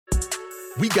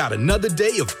We got another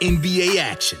day of NBA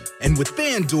action. And with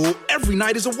FanDuel, every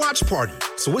night is a watch party.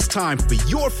 So it's time for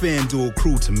your FanDuel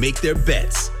crew to make their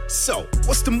bets. So,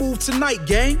 what's the move tonight,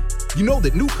 gang? You know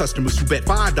that new customers who bet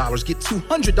 $5 get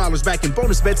 $200 back in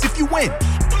bonus bets if you win.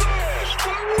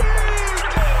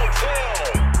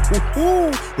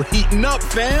 Woo-hoo, we're heating up,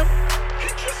 fam.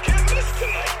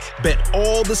 Bet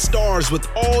all the stars with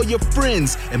all your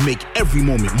friends and make every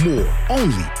moment more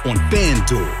only on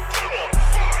FanDuel.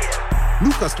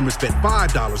 New customers bet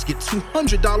 $5, get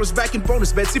 $200 back in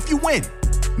bonus bets if you win.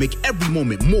 Make every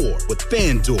moment more with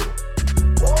FanDuel.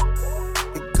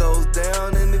 It goes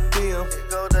down in the DM.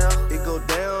 It go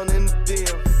down in the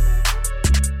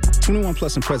DM. 21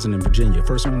 plus and present in Virginia.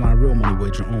 First online real money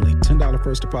wager only. $10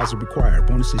 first deposit required.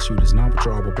 Bonus issued is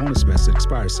non-withdrawable bonus bets that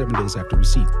expires 7 days after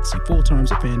receipt. See full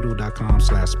terms at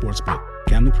FanDuel.com/sportsbook.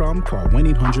 Gambling problem? Call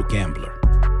 1-800-GAMBLER.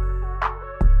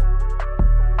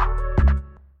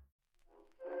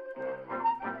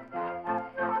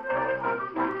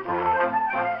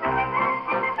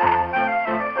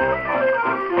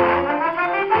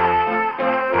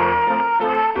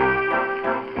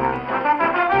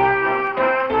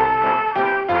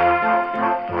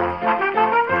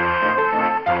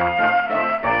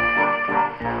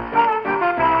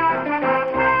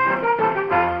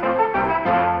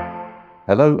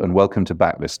 Hello and welcome to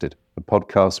Backlisted, a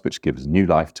podcast which gives new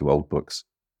life to old books.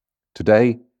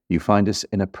 Today, you find us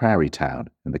in a prairie town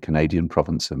in the Canadian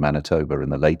province of Manitoba in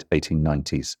the late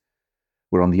 1890s.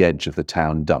 We're on the edge of the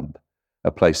town dump,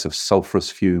 a place of sulphurous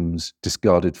fumes,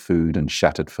 discarded food and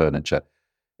shattered furniture.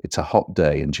 It's a hot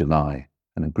day in July,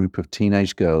 and a group of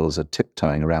teenage girls are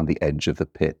tiptoeing around the edge of the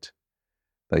pit.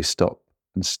 They stop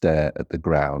and stare at the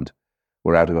ground,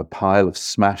 where out of a pile of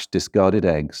smashed, discarded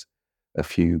eggs, a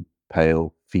few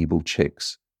pale, feeble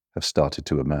chicks have started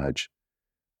to emerge.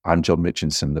 I'm John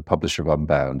Mitchinson, the publisher of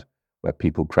Unbound, where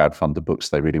people crowdfund the books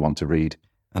they really want to read.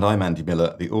 And I'm Andy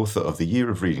Miller, the author of The Year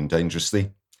of Reading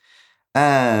Dangerously.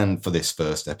 And for this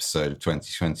first episode of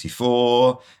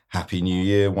 2024, Happy New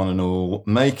Year, one and all.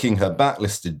 Making her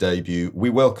backlisted debut, we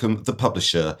welcome the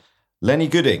publisher, Lenny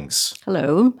Goodings.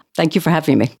 Hello. Thank you for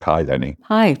having me. Hi, Lenny.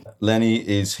 Hi. Lenny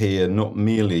is here not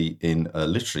merely in a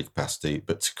literary capacity,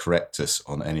 but to correct us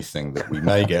on anything that we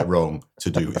may get wrong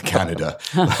to do with Canada,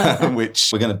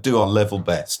 which we're going to do our level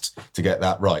best to get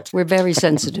that right. We're very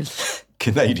sensitive.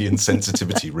 Canadian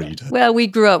sensitivity reader. Well, we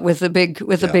grew up with a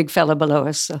big fella below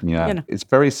us. So, Yeah, It's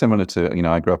very similar to,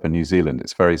 I grew up in New Zealand.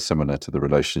 It's very similar to the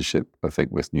relationship, I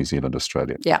think, with New Zealand,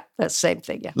 Australia. Yeah, that's the same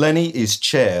thing, yeah. Lenny is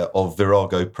chair of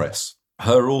Virago Press.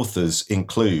 Her authors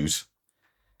include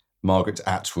Margaret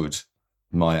Atwood,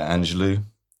 Maya Angelou,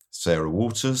 Sarah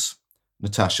Waters,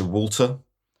 Natasha Walter,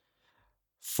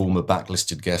 former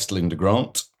backlisted guest Linda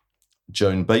Grant,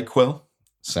 Joan Bakewell,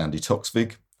 Sandy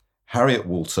Toksvig, Harriet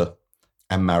Walter,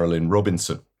 and Marilyn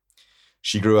Robinson.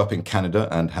 She grew up in Canada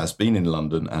and has been in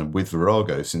London and with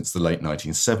Virago since the late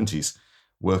 1970s.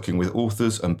 Working with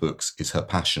authors and books is her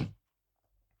passion.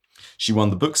 She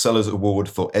won the Booksellers Award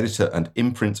for Editor and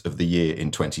Imprint of the Year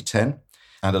in 2010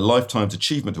 and a Lifetime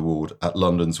Achievement Award at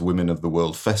London's Women of the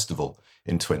World Festival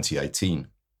in 2018.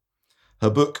 Her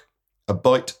book, A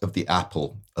Bite of the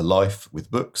Apple, A Life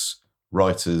with Books,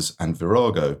 Writers and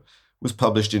Virago, was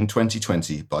published in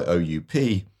 2020 by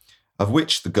OUP, of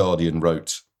which The Guardian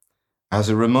wrote, "As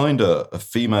a reminder of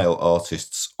female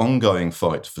artists' ongoing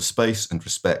fight for space and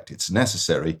respect, it's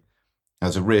necessary.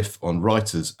 As a riff on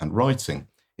writers and writing,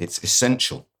 it's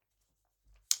essential."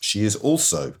 She is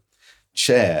also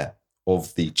chair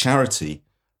of the charity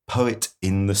Poet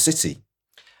in the City.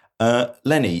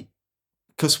 Lenny,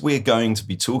 because we're going to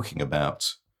be talking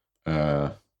about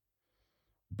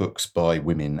books by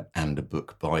women and a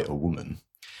book by a woman,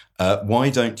 why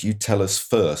don't you tell us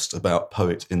first about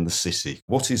Poet in the City?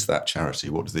 What is that charity?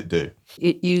 What does it do?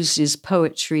 It uses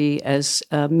poetry as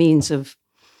a means of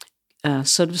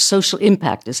sort of social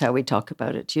impact is how we talk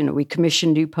about it. We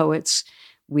commission new poets.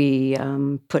 We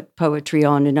put poetry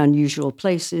on in unusual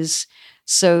places.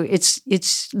 So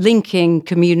it's linking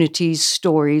communities,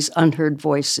 stories, unheard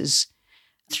voices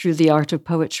through the art of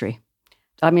poetry.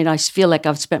 I feel like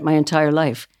I've spent my entire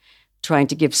life trying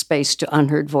to give space to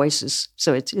unheard voices.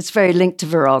 So it's very linked to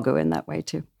Virago in that way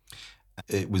too.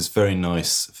 It was very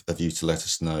nice of you to let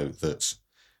us know that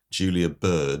Julia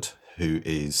Bird, who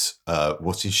is,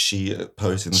 what is she, a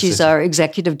Poet in the City? She's our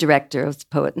executive director of the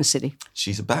Poet in the City.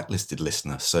 She's a backlisted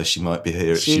listener, so she might be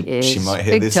here. She might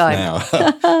hear Big this time. now.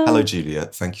 Hello, Julia.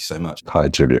 Thank you so much. Hi,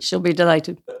 Julia. She'll be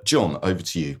delighted. John, over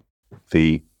to you.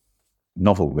 The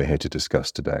novel we're here to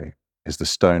discuss today is The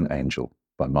Stone Angel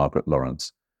by Margaret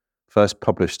Laurence, first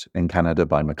published in Canada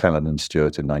by Maclellan and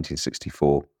Stewart in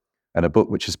 1964, and a book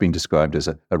which has been described as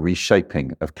a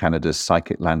reshaping of Canada's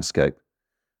psychic landscape,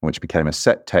 and which became a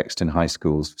set text in high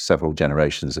schools for several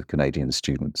generations of Canadian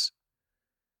students.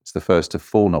 It's the first of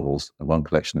 4 novels and one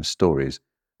collection of stories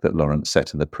that Laurence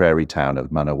set in the prairie town of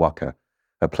Manawaka,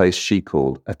 a place she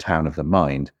called a town of the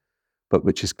mind, but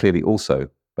which is clearly also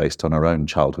based on her own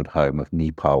childhood home of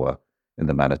Nipawa in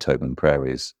the Manitoban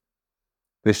prairies.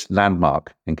 This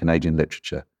landmark in Canadian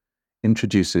literature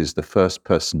introduces the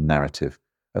first-person narrative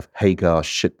of Hagar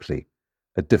Shipley,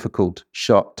 a difficult,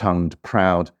 sharp-tongued,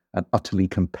 proud, and utterly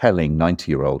compelling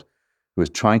 90-year-old who is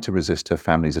trying to resist her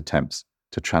family's attempts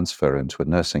to transfer her into a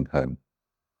nursing home.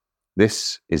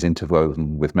 This is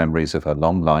interwoven with memories of her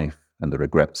long life and the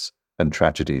regrets and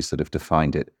tragedies that have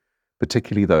defined it,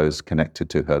 particularly those connected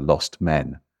to her lost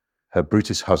men, her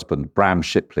Brutus husband, Bram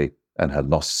Shipley, and her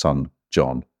lost son,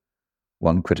 John.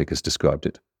 One critic has described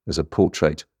it as a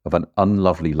portrait of an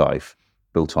unlovely life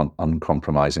built on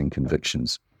uncompromising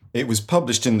convictions. It was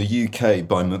published in the UK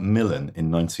by Macmillan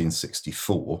in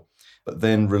 1964, but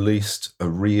then released a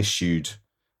reissued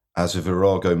as a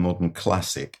Virago Modern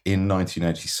Classic in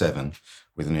 1987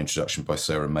 with an introduction by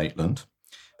Sarah Maitland,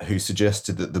 who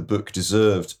suggested that the book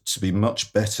deserved to be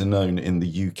much better known in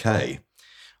the UK.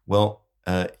 Well,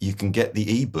 you can get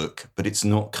the ebook, but it's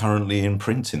not currently in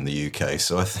print in the UK,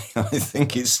 so I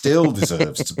think it still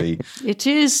deserves to be. It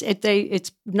is.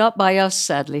 It's not by us,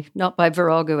 sadly, not by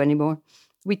Virago anymore.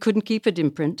 We couldn't keep it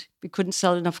in print. We couldn't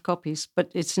sell enough copies,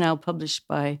 but it's now published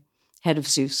by Head of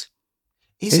Zeus.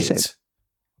 Is it?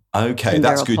 Okay,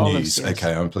 that's good news. Yes.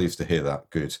 Okay, I'm pleased to hear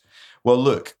that. Good. Well,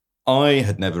 look, I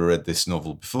had never read this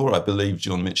novel before. I believe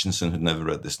John Mitchinson had never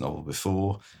read this novel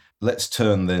before. Let's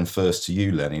turn then first to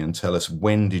you, Lenny, and tell us,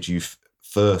 when did you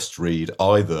first read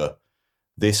either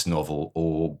this novel,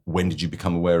 or when did you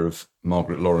become aware of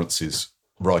Margaret Laurence's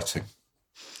writing?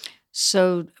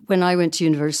 So when I went to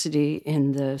university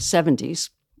in the 70s,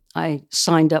 I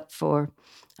signed up for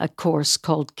a course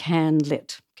called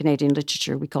CanLit, Canadian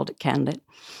Literature. We called it CanLit.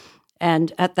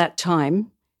 And at that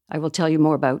time, I will tell you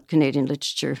more about Canadian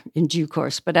literature in due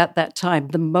course, but at that time,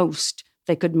 the most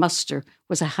they could muster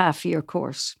was a half-year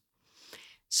course.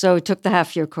 So I took the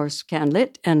half-year course of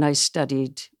CanLit, and I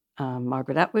studied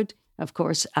Margaret Atwood, of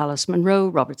course, Alice Munro,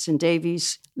 Robertson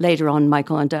Davies, later on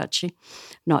Michael Ondaatje,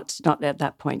 not at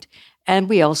that point. And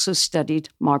we also studied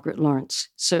Margaret Laurence.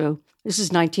 So this is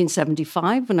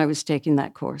 1975 when I was taking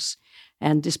that course.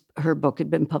 And her book had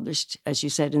been published, as you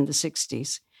said, in the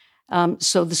 60s.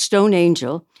 So The Stone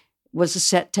Angel was a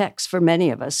set text for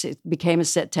many of us. It became a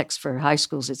set text for high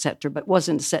schools, etc., but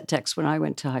wasn't a set text when I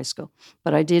went to high school.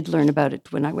 But I did learn about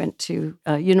it when I went to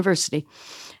university.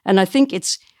 And I think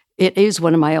it is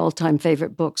one of my all-time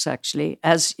favorite books, actually,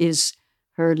 as is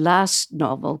her last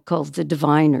novel called The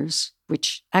Diviners,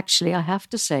 which actually, I have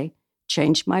to say,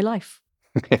 changed my life.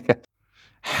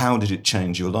 How did it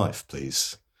change your life,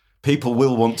 please? People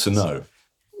will want to know.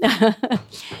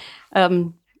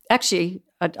 Actually,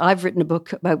 I've written a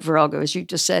book about Virago, as you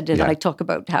just said, and I talk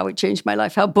about how it changed my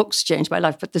life, how books changed my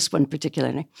life, but this one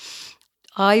particularly.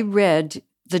 I read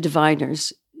The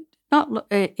Diviners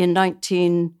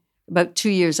about 2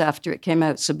 years after it came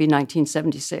out, so it'd be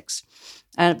 1976.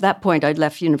 And at that point, I'd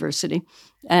left university,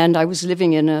 and I was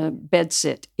living in a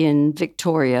bedsit in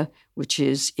Victoria, which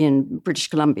is in British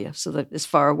Columbia, so that as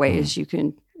far away as you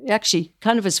can, actually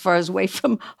kind of as far away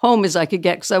from home as I could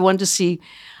get, because I wanted to see,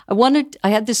 I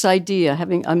had this idea,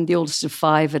 I'm the oldest of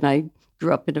 5, and I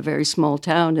grew up in a very small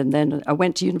town, and then I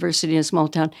went to university in a small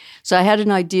town. So I had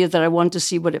an idea that I wanted to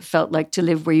see what it felt like to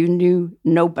live where you knew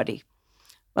nobody.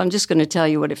 Well, I'm just going to tell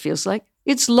you what it feels like.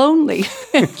 It's lonely.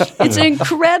 It's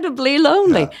incredibly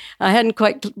lonely. Yeah. I hadn't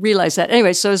quite realized that.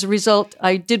 Anyway, so as a result,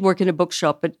 I did work in a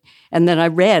bookshop, and then I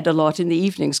read a lot in the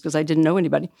evenings because I didn't know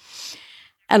anybody.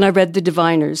 And I read The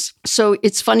Diviners. So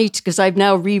it's funny because I've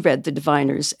now reread The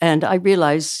Diviners, and I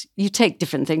realize you take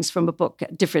different things from a book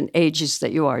at different ages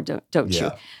that you are, don't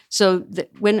you? So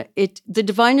The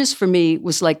Diviners for me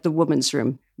was like The Woman's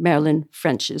Room, Marilyn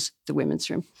French's The Women's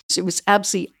Room. It was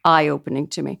absolutely eye-opening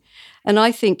to me. And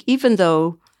I think even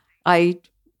though I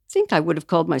think I would have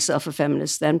called myself a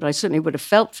feminist then, but I certainly would have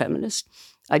felt feminist.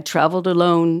 I'd traveled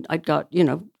alone. I'd got,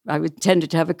 I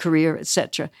intended to have a career,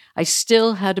 etc. I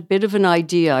still had a bit of an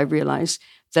idea, I realized,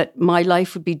 that my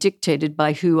life would be dictated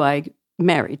by who I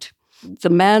married. The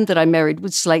man that I married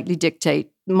would slightly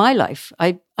dictate my life.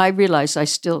 I realized I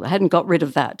still hadn't got rid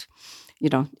of that,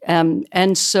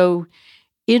 and so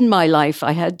in my life,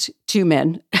 I had 2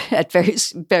 men at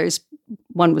various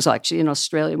One was actually in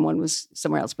Australia and one was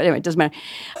somewhere else. But anyway, it doesn't matter.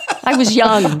 I was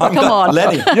young. Come on.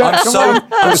 Lenny,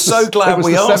 I'm so glad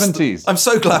we asked. 70s. I'm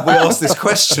so glad we asked this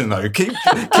question, though. Keep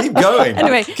going.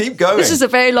 Anyway, keep going. This is a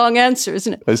very long answer,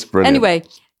 isn't it? It's brilliant. Anyway,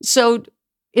 so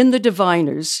in The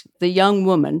Diviners, the young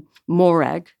woman,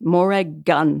 Morag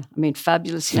Gunn,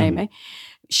 fabulous name, eh?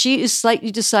 She is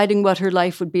slightly deciding what her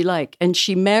life would be like. And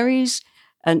she marries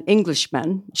an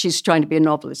Englishman. She's trying to be a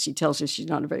novelist. He tells her she's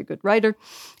not a very good writer.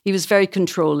 He was very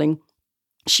controlling.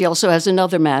 She also has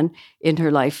another man in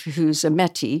her life who's a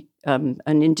Métis, an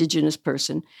indigenous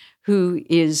person, who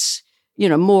is,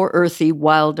 more earthy,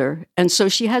 wilder. And so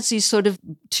she has these sort of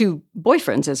two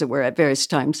boyfriends, as it were, at various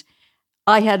times.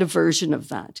 I had a version of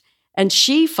that. And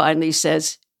she finally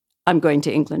says, I'm going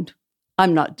to England.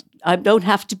 I don't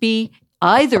have to be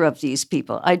either of these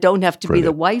people. I don't have to be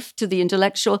the wife to the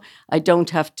intellectual. I don't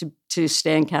have to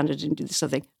stay in Canada and do this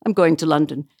other thing. I'm going to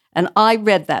London. And I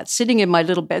read that sitting in my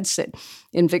little bedsit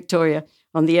in Victoria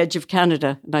on the edge of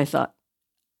Canada. And I thought,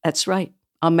 that's right.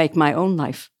 I'll make my own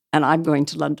life and I'm going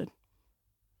to London.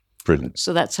 Brilliant.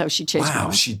 So that's how she changed my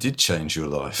life. She did change your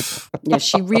life. Yes,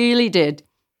 she really did.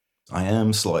 I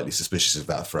am slightly suspicious of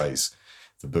that phrase,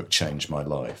 the book changed my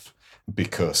life,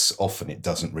 because often it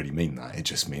doesn't really mean that. It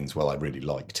just means, well, I really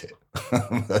liked it.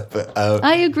 But,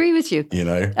 I agree with you.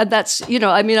 And that's,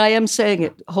 I am saying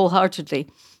it wholeheartedly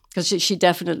because she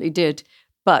definitely did.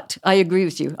 But I agree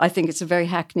with you. I think it's a very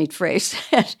hackneyed phrase.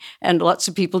 And lots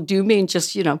of people do mean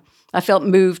just, I felt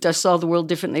moved. I saw the world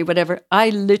differently, whatever. I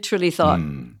literally thought,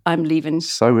 I'm leaving.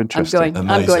 So interesting.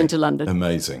 I'm going to London.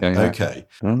 Amazing. Yeah. Okay.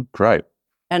 Oh, great.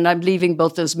 And I'm leaving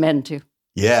both those men too.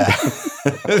 Yeah.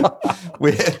 I'm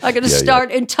going to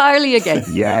start entirely again.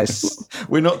 Yes.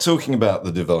 We're not talking about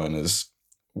The Diviners.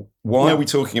 Why are we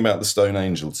talking about The Stone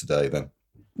Angel today then?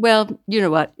 Well, you know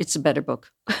what? It's a better book.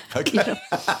 Okay.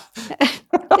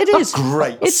 It is.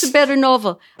 Great. It's a better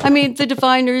novel. The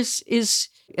Diviners is,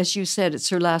 as you said, it's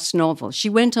her last novel. She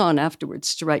went on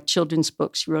afterwards to write children's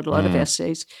books. She wrote a lot of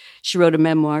essays. She wrote a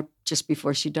memoir just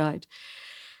before she died.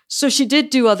 So she did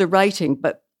do other writing,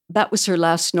 but that was her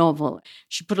last novel.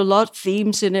 She put a lot of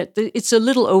themes in it. It's a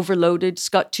little overloaded. It's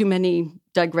got too many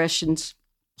digressions,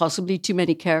 possibly too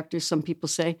many characters, some people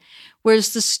say.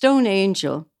 Whereas The Stone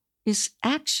Angel is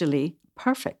actually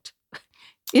perfect.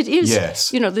 It is.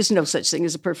 Yes. There's no such thing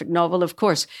as a perfect novel, of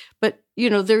course. But,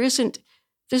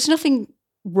 there's nothing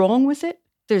wrong with it.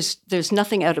 There's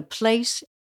nothing out of place.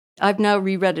 I've now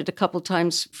reread it a couple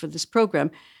times for this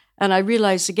program. And I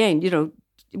realized again,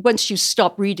 once you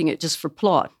stop reading it just for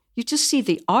plot, you just see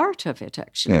the art of it,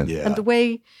 actually. Yeah. And the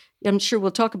way, I'm sure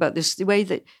we'll talk about this, the way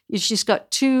that she's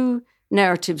got two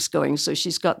narratives going. So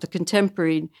she's got the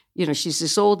contemporary, she's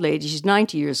this old lady, she's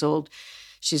 90 years old.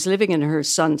 She's living in her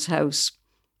son's house,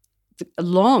 a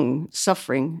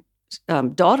long-suffering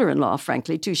daughter-in-law,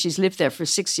 frankly, too. She's lived there for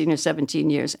 16 or 17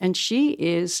 years. And she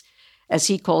is, as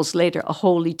he calls later, a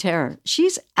holy terror.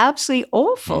 She's absolutely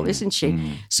awful, isn't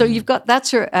she? So you've got,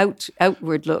 that's her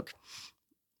outward look.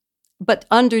 But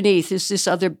underneath is this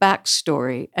other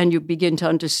backstory, and you begin to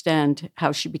understand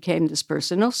how she became this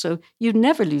person. Also, you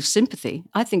never lose sympathy.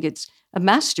 I think it's a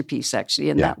masterpiece, actually,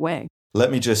 in that way.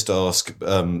 Let me just ask,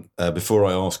 before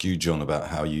I ask you, John, about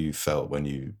how you felt when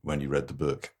you read the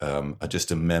book,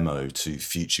 just a memo to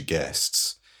future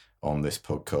guests on this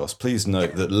podcast. Please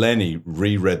note that Lenny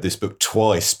reread this book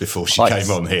twice before she came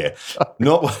on here.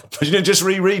 Not, she didn't just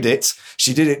reread it.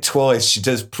 She did it twice. She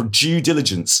does due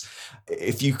diligence.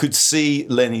 If you could see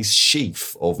Lenny's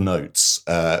sheaf of notes,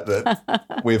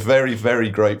 we're very, very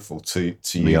grateful to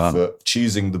you for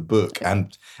choosing the book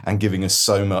and giving us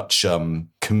so much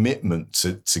commitment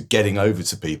to getting over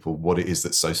to people what it is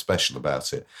that's so special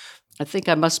about it. I think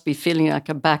I must be feeling like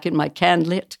I'm back in my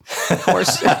candlelit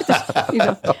course.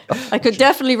 I could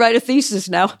definitely write a thesis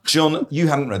now. John, you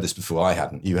hadn't read this before. I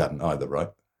hadn't. You hadn't either, right?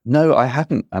 No, I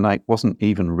hadn't. And I wasn't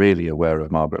even really aware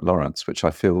of Margaret Laurence, which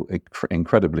I feel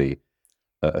incredibly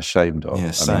ashamed of.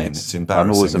 Yeah, same. It's embarrassing.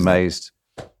 I'm always amazed,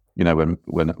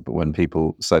 when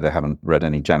people say they haven't read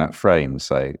any. Janet Frame,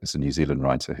 say, is a New Zealand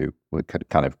writer who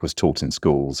kind of was taught in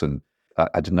schools, and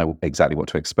I didn't know exactly what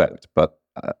to expect. But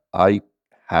I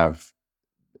have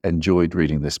enjoyed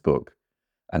reading this book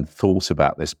and thought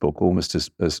about this book almost as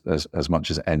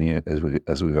much as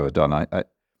we've ever done.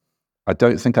 I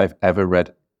don't think I've ever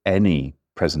read any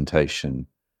presentation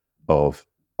of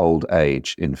old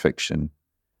age in fiction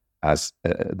that's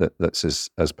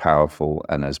as powerful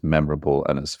and as memorable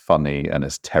and as funny and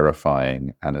as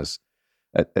terrifying and as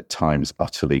at times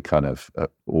utterly kind of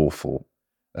awful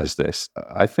as this.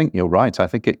 I think you're right. I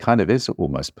think it kind of is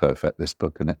almost perfect, this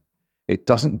book, and it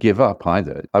doesn't give up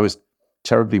either. I was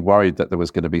terribly worried that there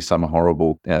was going to be some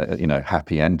horrible,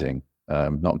 happy ending.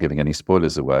 Not giving any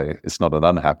spoilers away. It's not an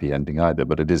unhappy ending either,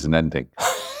 but it is an ending.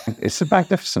 It's a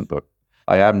magnificent book.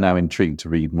 I am now intrigued to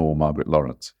read more Margaret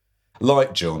Laurence.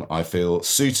 Like John, I feel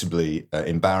suitably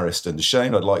embarrassed and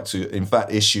ashamed. I'd like to, in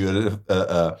fact, issue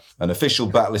an official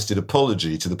backlisted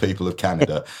apology to the people of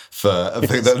Canada for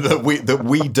that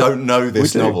we don't know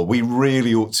this novel. We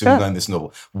really ought to have known this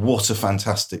novel. What a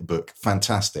fantastic book.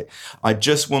 Fantastic. I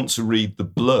just want to read the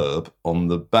blurb on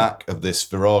the back of this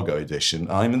Virago edition.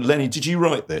 Lenny, did you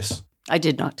write this? I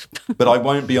did not. But I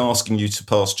won't be asking you to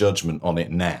pass judgment on it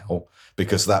now,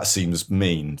 because that seems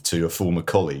mean to a former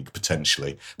colleague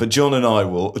potentially. But John and I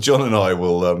will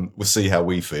we'll see how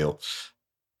we feel.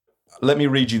 Let me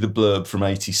read you the blurb from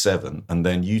 87, and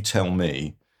then you tell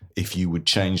me if you would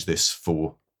change this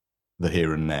for the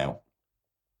here and now.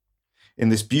 In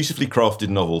this beautifully crafted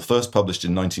novel, first published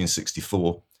in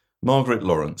 1964, Margaret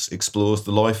Laurence explores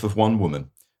the life of one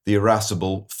woman, the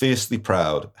irascible, fiercely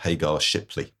proud Hagar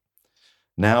Shipley.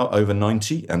 Now over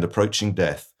 90 and approaching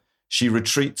death, she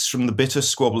retreats from the bitter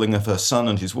squabbling of her son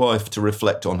and his wife to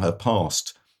reflect on her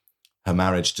past, her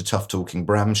marriage to tough-talking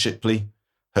Bram Shipley,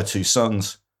 her 2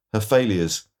 sons, her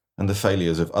failures, and the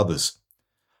failures of others.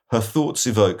 Her thoughts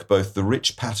evoke both the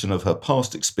rich pattern of her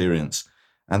past experience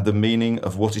and the meaning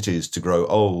of what it is to grow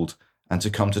old and to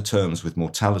come to terms with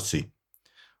mortality.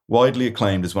 Widely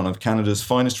acclaimed as one of Canada's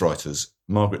finest writers,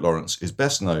 Margaret Laurence is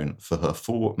best known for her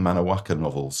 4 Manawaka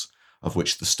novels, of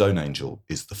which The Stone Angel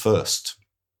is the first.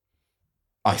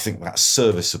 I think that's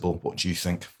serviceable. What do you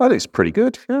think? Well, it's pretty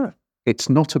good, yeah. It's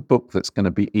not a book that's going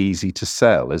to be easy to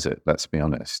sell, is it? Let's be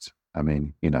honest. I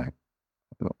mean, you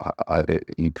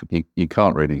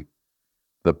can't really...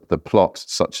 The plot,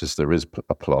 such as there is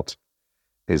a plot,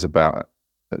 is about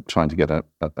trying to get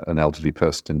an elderly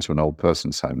person into an old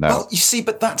person's home. Now, well, you see,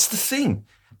 but that's the thing.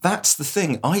 That's the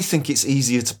thing. I think it's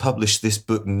easier to publish this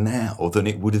book now than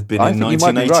it would have been in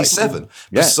 1987. Right.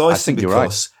 Precisely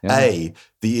because, A,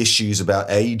 the issues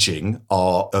about ageing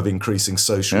are of increasing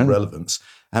social relevance,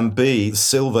 and B, the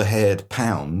silver-haired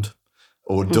pound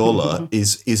or dollar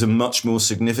is a much more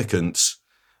significant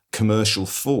commercial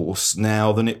force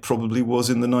now than it probably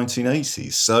was in the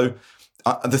 1980s. So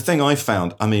the thing I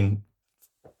found, I mean,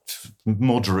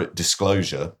 moderate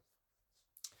disclosure,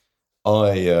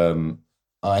 I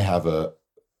have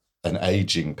an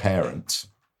aging parent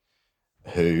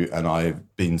who, and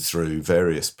I've been through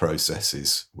various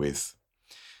processes with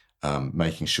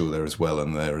making sure they're as well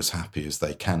and they're as happy as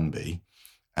they can be.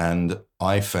 And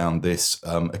I found this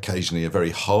occasionally a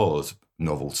very hard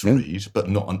novel to read, but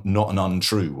not an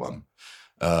untrue one.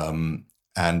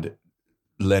 And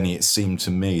Lenny, it seemed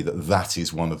to me that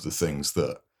is one of the things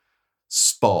that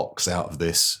sparks out of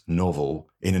this novel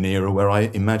in an era where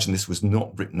I imagine this was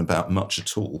not written about much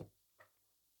at all.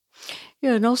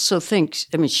 Yeah, and also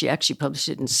she actually published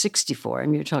it in 1964,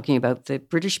 and you're talking about the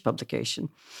British publication.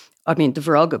 I mean, the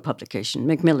Virago publication.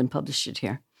 Macmillan published it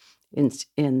here in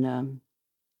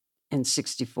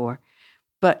 1964.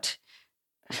 But,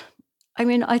 I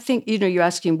mean, I think, you're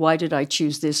asking why did I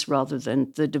choose this rather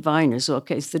than The Diviners?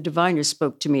 Okay, so The Diviners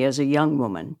spoke to me as a young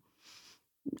woman.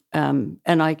 And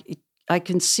I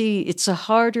can see it's a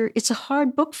hard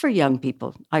book for young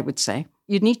people, I would say.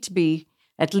 You need to be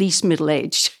at least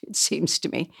middle-aged, it seems to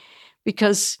me,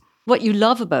 because what you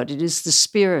love about it is the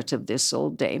spirit of this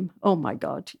old dame. Oh my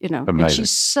God, Amazing. And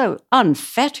she's so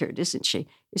unfettered, isn't she?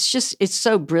 It's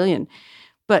so brilliant.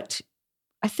 But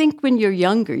I think when you're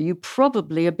younger, you're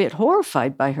probably a bit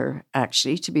horrified by her,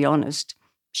 actually, to be honest.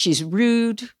 She's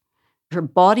rude. Her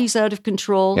body's out of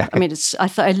control. Yeah. I mean,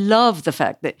 I love the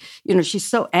fact that, she's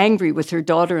so angry with her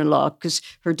daughter-in-law because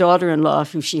her daughter-in-law,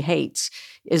 who she hates,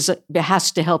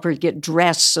 has to help her get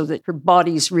dressed so that her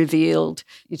body's revealed.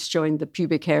 It's showing the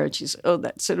pubic hair, and she's,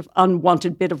 that sort of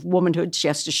unwanted bit of womanhood. She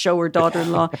has to show her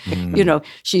daughter-in-law.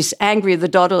 She's angry. The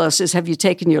daughter-in-law says, "Have you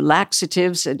taken your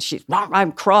laxatives?" And she's,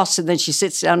 "I'm cross." And then she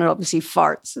sits down and obviously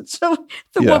farts. And so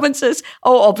the woman says,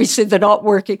 obviously they're not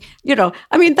working.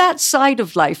 I mean, that side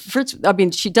of life,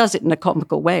 she does it in a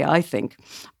comical way, I think.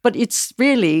 But it's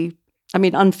really,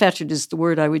 unfettered is the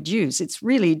word I would use. It's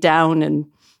really down and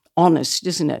honest,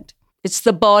 isn't it? It's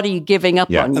the body giving up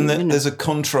on you. And there's a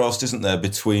contrast, isn't there,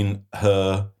 between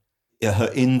her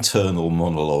internal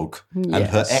monologue and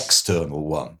her external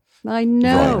one. I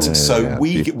know. Right. So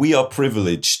we are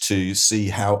privileged to see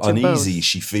how uneasy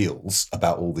she feels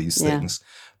about all these things,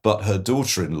 but her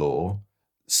daughter-in-law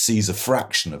sees a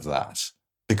fraction of that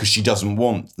because she doesn't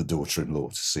want the daughter-in-law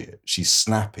to see it. She's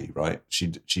snappy, right? She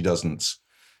doesn't.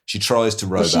 She tries to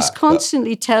row back. She's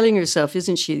constantly telling herself,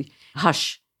 isn't she?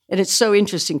 Hush. And it's so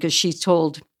interesting because she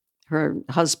told her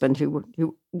husband,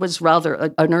 who was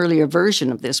rather an earlier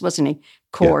version of this, wasn't he?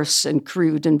 Coarse and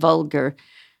crude and vulgar.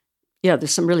 Yeah,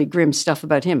 there's some really grim stuff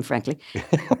about him, frankly.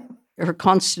 Her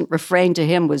constant refrain to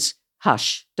him was,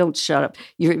 "Hush, don't shut up.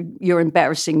 You're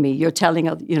embarrassing me. You're telling,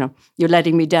 you're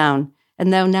letting me down." And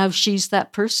now she's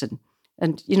that person.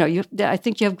 And, I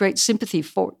think you have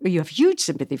you have huge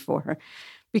sympathy for her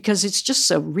because it's just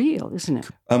so real, isn't it?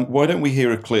 Why don't we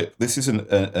hear a clip? This is an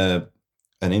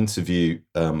interview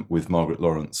with Margaret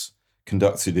Laurence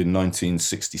conducted in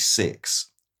 1966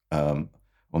 on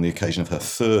the occasion of her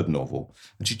third novel.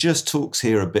 And she just talks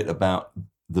here a bit about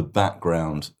the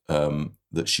background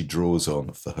that she draws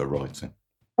on for her writing.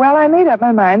 Well, I made up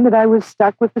my mind that I was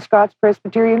stuck with the Scots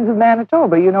Presbyterians of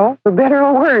Manitoba, for better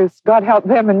or worse. God help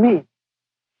them and me.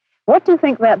 What do you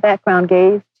think that background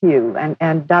gave to you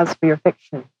and does for your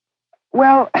fiction?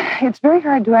 Well, it's very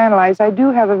hard to analyze. I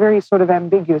do have a very sort of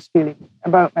ambiguous feeling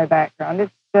about my background.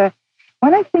 It's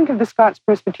when I think of the Scots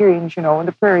Presbyterians, and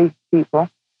the prairie people,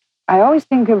 I always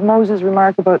think of Moses'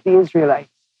 remark about the Israelites.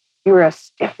 You are a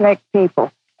stiff-necked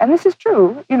people. And this is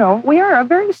true. We are a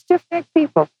very stiff-necked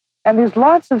people. And there's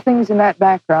lots of things in that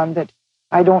background that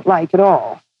I don't like at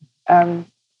all.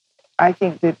 I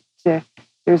think that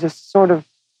there's a sort of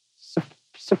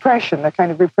suppression, a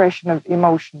kind of repression of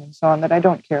emotion and so on that I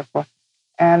don't care for.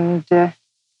 And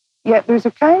yet there's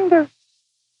a kind of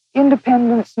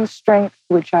independence and strength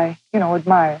which I,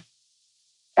 admire.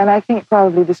 And I think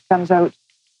probably this comes out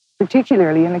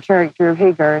particularly in the character of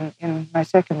Hagar in my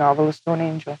second novel, The Stone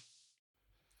Angel.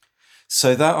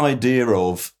 So that idea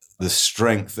of the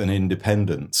strength and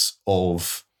independence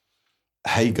of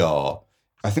Hagar,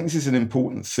 I think this is an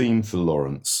important theme for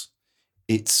Laurence.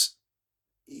 It's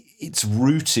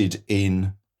rooted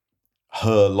in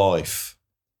her life,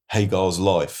 Hagar's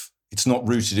life. It's not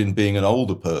rooted in being an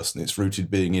older person. It's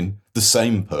rooted being in the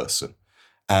same person.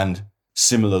 And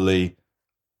similarly,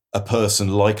 a person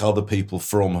like other people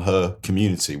from her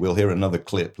community. We'll hear another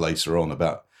clip later on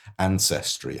about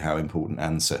ancestry, how important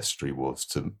ancestry was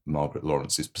to Margaret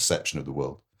Laurence's perception of the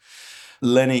world.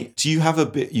 Lenny, do you have a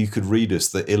bit you could read us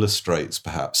that illustrates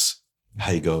perhaps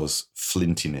Hagar's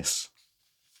flintiness?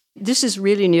 This is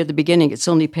really near the beginning. It's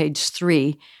only page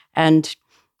 3. And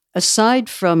aside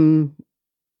from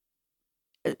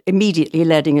immediately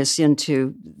letting us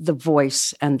into the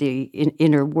voice and the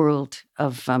inner world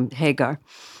of Hagar,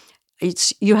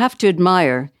 you have to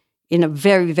admire in a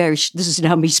very, very, this is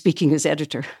now me speaking as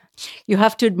editor, you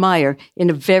have to admire in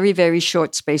a very, very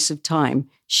short space of time,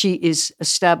 she is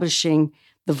establishing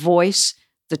the voice,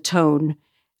 the tone,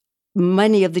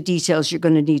 many of the details you're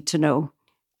going to need to know,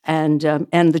 and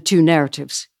the two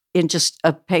narratives in just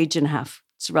a page and a half.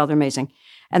 It's rather amazing.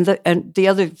 And the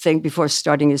other thing before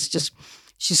starting is just,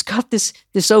 she's got this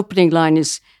opening line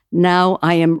is, "Now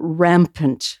I am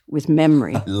rampant with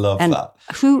memory." I love that.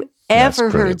 Who ever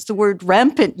heard the word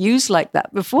rampant used like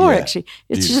that before, actually?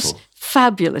 It's beautiful. Just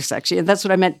fabulous, actually. And that's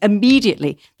what I meant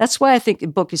immediately. That's why I think the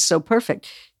book is so perfect,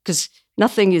 because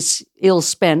nothing is ill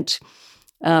spent.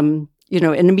 And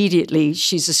immediately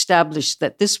she's established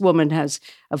that this woman has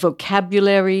a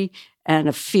vocabulary and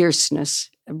a fierceness,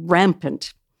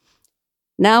 rampant.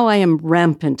 Now I am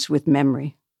rampant with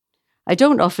memory. I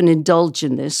don't often indulge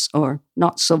in this, or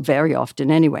not so very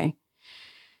often anyway.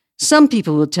 Some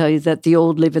people will tell you that the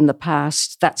old live in the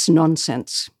past. That's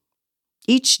nonsense.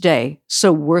 Each day,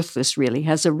 so worthless really,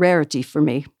 has a rarity for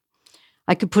me.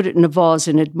 I could put it in a vase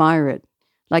and admire it,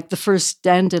 like the first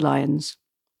dandelions.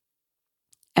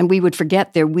 And we would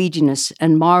forget their weediness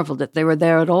and marvel that they were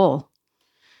there at all.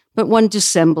 But one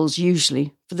dissembles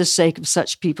usually for the sake of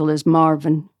such people as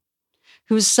Marvin,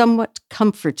 who is somewhat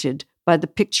comforted by the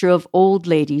picture of old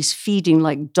ladies feeding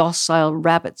like docile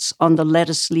rabbits on the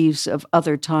lettuce leaves of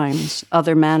other times,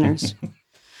 other manners.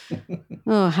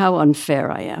 Oh, how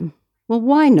unfair I am. Well,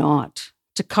 why not?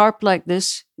 To carp like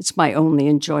this, it's my only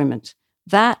enjoyment.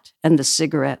 That and the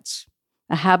cigarettes,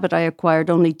 a habit I acquired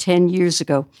only 10 years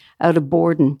ago out of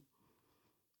Borden.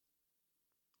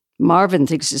 Marvin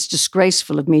thinks it's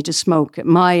disgraceful of me to smoke at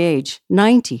my age,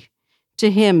 90.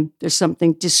 To him, there's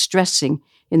something distressing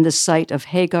in the sight of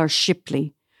Hagar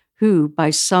Shipley, who, by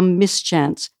some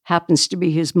mischance, happens to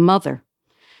be his mother,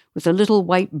 with a little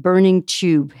white burning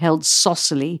tube held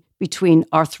saucily between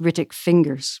arthritic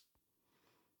fingers.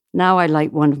 Now I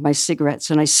light one of my cigarettes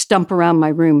and I stump around my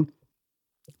room,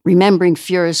 remembering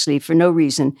furiously for no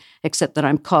reason except that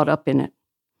I'm caught up in it.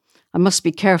 I must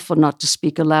be careful not to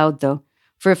speak aloud, though,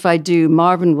 for if I do,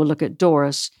 Marvin will look at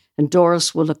Doris, and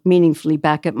Doris will look meaningfully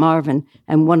back at Marvin,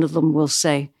 and one of them will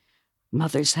say,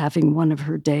 "Mother's having one of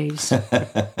her days."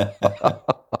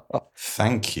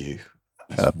 Thank you.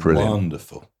 Brilliant.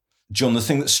 Wonderful. John, the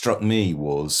thing that struck me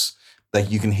was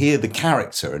that you can hear the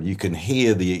character and you can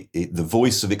hear the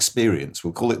voice of experience.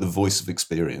 We'll call it the voice of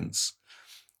experience.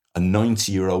 A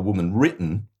 90-year-old woman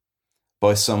written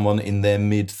by someone in their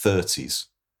mid-30s.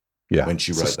 Yeah, when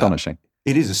she wrote astonishing.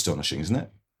 That. It is astonishing, isn't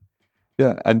it?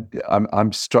 Yeah, and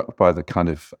I'm struck by the kind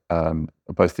of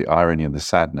both the irony and the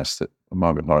sadness that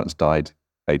Margaret Laurence died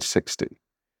age 60.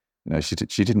 You know, she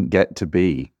didn't get to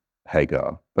be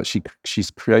Hagar, but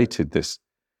she's created this.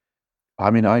 I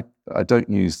mean, I don't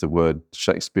use the word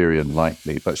Shakespearean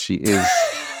lightly, but she is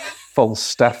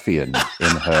Falstaffian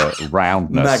in her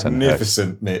roundness.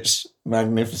 Magnificent, Mitch.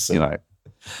 Magnificent. You know,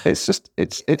 it's just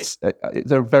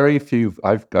there are very few.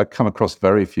 I've come across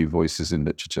very few voices in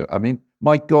literature. I mean,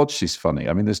 my God, she's funny.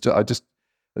 I mean, there's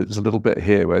a little bit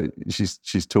here where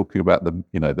she's talking about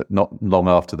that not long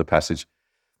after the passage,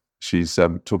 she's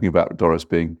talking about Doris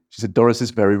being. She said Doris is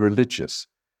very religious.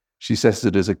 She says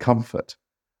that as a comfort.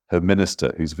 Her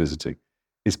minister, who's visiting,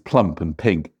 is plump and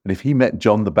pink, and if he met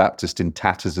John the Baptist in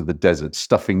tatters of the desert,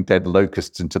 stuffing dead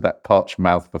locusts into that parched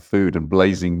mouth for food and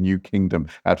blazing new kingdom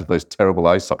out of those terrible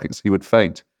eye sockets, he would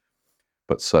faint.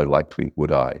 But so likely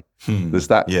would I. There's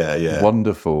that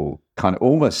wonderful kind of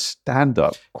almost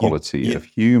stand-up quality of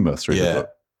humour through the book.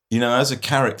 You know, as a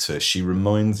character, she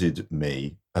reminded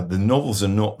me, and the novels are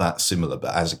not that similar,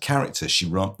 but as a character, she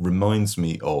reminds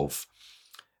me of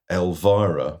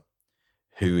Elvira,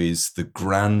 who is the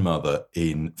grandmother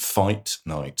in Fight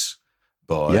Night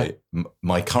by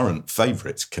my current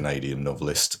favourite Canadian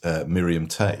novelist, Miriam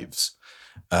Taves.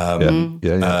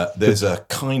 There's a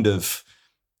kind of...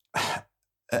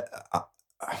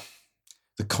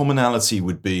 the commonality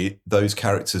would be those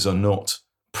characters are not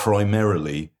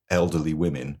primarily elderly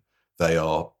women. They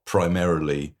are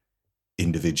primarily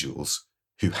individuals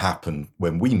who happen,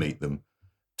 when we meet them,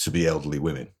 to be elderly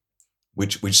women.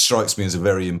 Which strikes me as a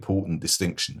very important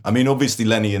distinction. I mean, obviously,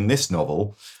 Lenny, in this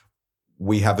novel,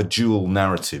 we have a dual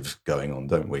narrative going on,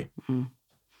 don't we?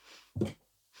 Mm-hmm.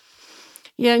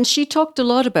 Yeah, and she talked a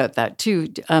lot about that too,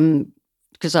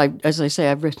 because I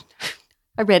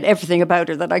read everything about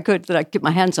her that I could get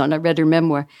my hands on. I read her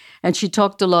memoir, and she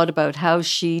talked a lot about how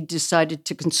she decided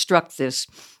to construct this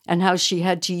and how she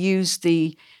had to use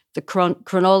the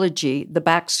chronology, the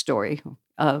backstory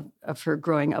of her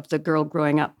growing up, the girl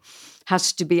growing up,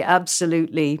 has to be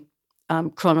absolutely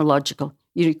chronological.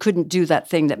 You couldn't do that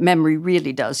thing that memory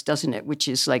really does, doesn't it? Which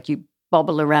is like you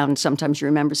bobble around. Sometimes you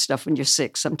remember stuff when you're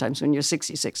 6, sometimes when you're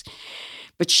 66.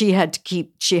 But she had to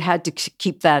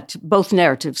keep that. Both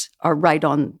narratives are right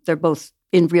on. They're both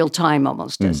in real time,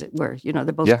 almost as it were. You know,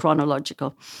 they're both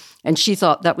chronological. And she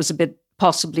thought that was a bit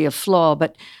possibly a flaw,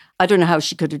 but I don't know how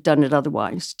she could have done it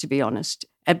otherwise, to be honest.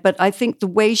 But I think the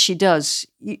way she does,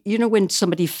 you know, when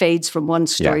somebody fades from one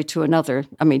story to another,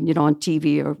 I mean, you know, on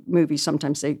TV or movies,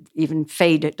 sometimes they even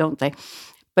fade it, don't they?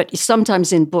 But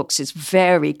sometimes in books, it's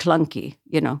very clunky,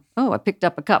 you know. Oh, I picked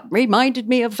up a cup. Reminded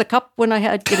me of the cup when I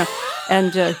had, you know,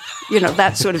 and, you know,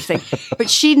 that sort of thing. But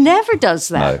she never does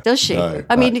that, does she? No,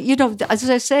 I mean, you know, as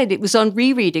I said, it was on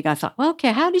rereading. I thought, well,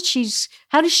 okay, how does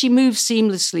she move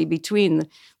seamlessly between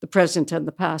the present and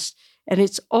the past? And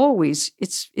it's always,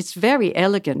 it's very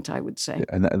elegant, I would say.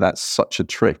 And that's such a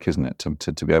trick, isn't it?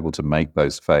 To be able to make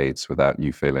those fades without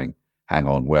you feeling, hang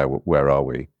on, where are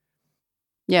we?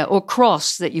 Yeah, or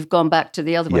cross that you've gone back to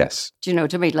the other one. Yes. Do you know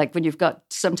what I mean? Like when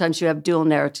sometimes you have dual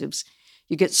narratives,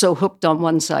 you get so hooked on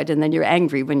one side and then you're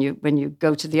angry when you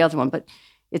go to the other one. But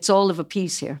it's all of a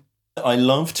piece here. I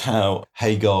loved how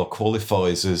Hagar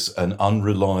qualifies as an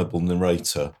unreliable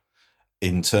narrator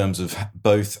in terms of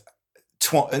both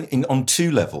on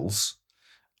two levels.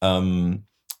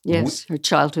 Yes, her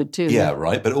childhood too. Yeah,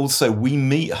 right. But also we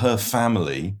meet her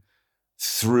family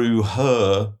through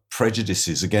her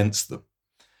prejudices against them.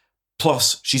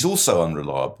 Plus, she's also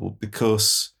unreliable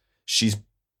because she's,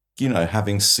 you know,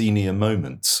 having senior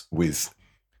moments with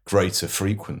greater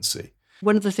frequency.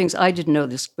 One of the things I didn't know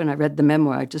this when I read the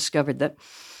memoir, I discovered that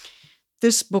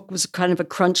this book was kind of a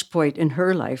crunch point in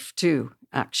her life too,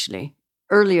 actually.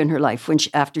 Early in her life,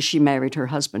 after she married her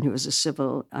husband, who was a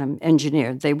civil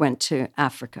engineer, they went to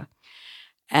Africa.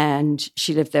 And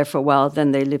she lived there for a while.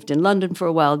 Then they lived in London for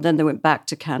a while. Then they went back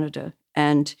to Canada.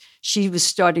 And she was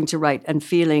starting to write and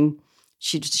feeling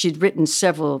she'd written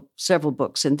several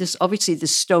books. And this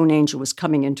Stone Angel was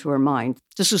coming into her mind.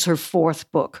 This was her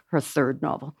 4th book, her 3rd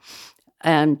novel.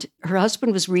 And her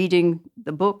husband was reading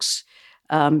the books.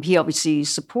 He obviously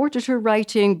supported her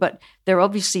writing, but they're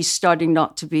obviously starting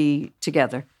not to be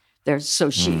together.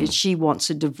 She wants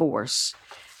a divorce.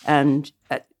 And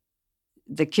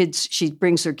the kids, she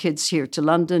brings her kids here to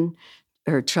London.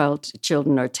 her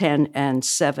children are 10 and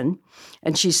 7.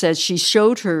 And she says she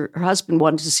showed her husband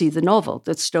wanted to see the novel,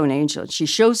 The Stone Angel. She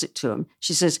shows it to him.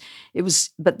 She says it was,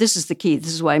 but this is the key.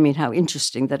 This is why I mean how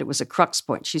interesting that it was a crux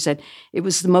point. She said it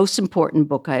was the most important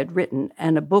book I had written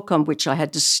and a book on which I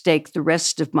had to stake the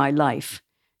rest of my life.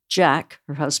 Jack,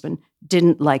 her husband,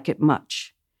 didn't like it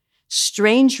much.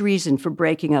 Strange reason for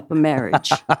breaking up a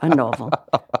marriage, a novel.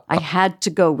 I had to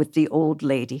go with the old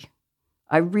lady.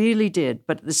 I really did,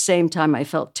 but at the same time, I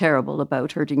felt terrible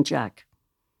about hurting Jack.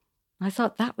 I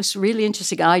thought that was really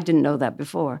interesting. I didn't know that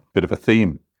before. Bit of a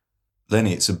theme.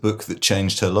 Lenny, it's a book that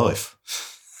changed her life.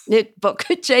 It book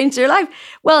could change her life.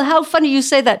 Well, how funny you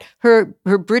say that. Her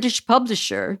British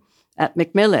publisher at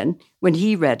Macmillan, when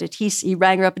he read it, he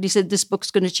rang her up and he said, this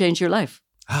book's going to change your life.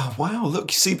 Oh, wow.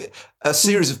 Look, you see a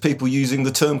series of people using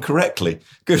the term correctly.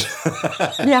 Good.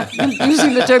 Yeah,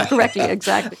 using the term correctly,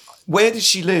 exactly. Where did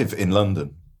she live in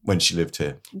London when she lived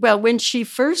here? Well, when she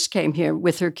first came here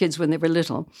with her kids when they were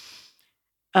little,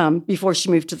 before she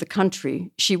moved to the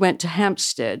country, she went to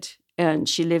Hampstead and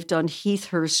she lived on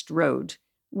Heathhurst Road,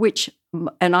 when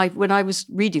I was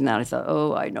reading that, I thought,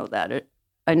 oh, I know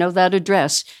that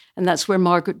address. And that's where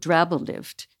Margaret Drabble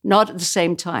lived, not at the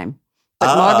same time.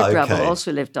 But Margaret Drabble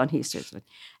also lived on Heathhurst Road.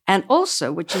 And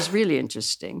also, which is really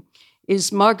interesting,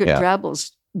 is Margaret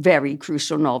Drabble's very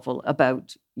crucial novel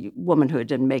about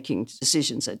womanhood and making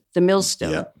decisions at the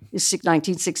Millstone is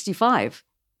 1965.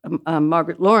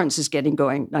 Margaret Laurence is getting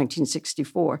going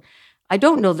 1964. I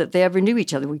don't know that they ever knew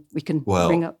each other. We can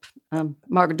bring up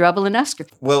Margaret Drabble and ask her.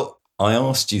 Well, I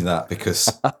asked you that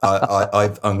because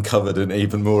I've uncovered an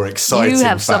even more exciting You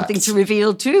have fact. something to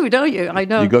reveal too, don't you? I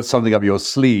know. You got something up your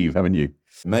sleeve, haven't you?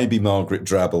 Maybe Margaret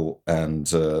Drabble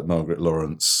and Margaret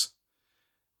Laurence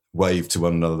waved to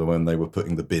one another when they were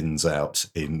putting the bins out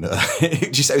in...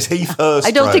 did you say it was Heathhurst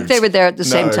I don't Road? think they were there at the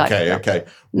same time. Okay.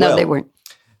 No, Well, they weren't.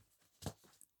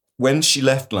 When she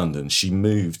left London, she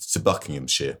moved to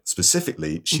Buckinghamshire.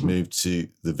 Specifically, she moved to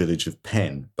the village of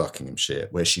Penn, Buckinghamshire,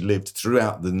 where she lived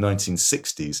throughout the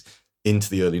 1960s into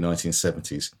the early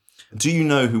 1970s. Do you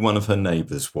know who one of her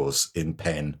neighbours was in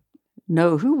Penn?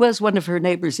 No, who was one of her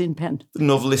neighbours in Penn? The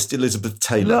novelist Elizabeth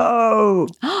Taylor. No!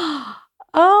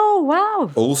 Oh, wow.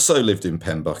 Also lived in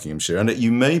Penn, Buckinghamshire. And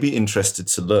you may be interested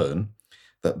to learn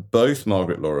that both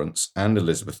Margaret Laurence and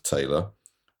Elizabeth Taylor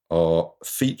are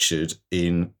featured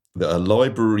in a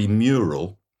library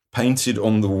mural painted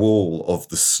on the wall of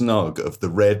the snug of the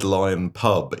Red Lion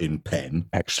pub in Penn.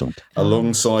 Excellent.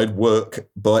 Alongside work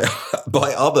by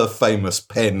other famous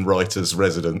Penn writers'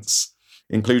 residents,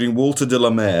 including Walter de la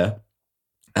Mare,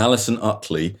 Alison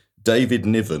Utley, David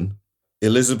Niven,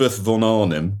 Elizabeth von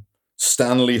Arnim,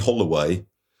 Stanley Holloway,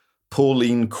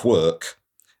 Pauline Quirk,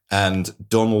 and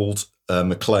Donald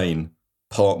MacLean,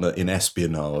 partner in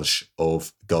espionage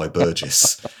of Guy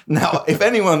Burgess. Now, if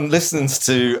anyone listens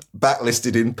to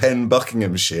Backlisted in Penn,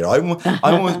 Buckinghamshire, I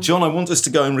want us to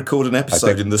go and record an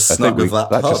episode in the snug of that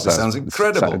pub. It sounds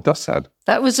incredible. It does sound.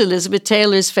 That was Elizabeth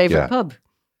Taylor's favourite pub.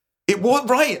 It was,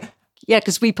 right. Yeah,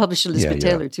 because we published Elizabeth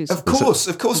Taylor too. Of course.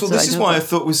 Well, this is why I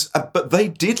thought was... but they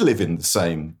did live in the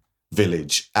same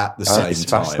village at the same it's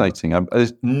time. Fascinating.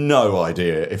 No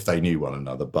idea if they knew one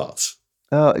another, but...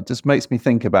 It just makes me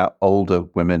think about older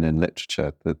women in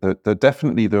literature.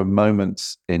 There are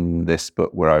moments in this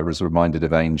book where I was reminded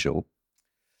of Angel.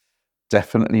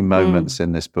 Definitely moments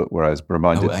in this book where I was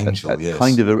reminded,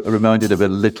 reminded of a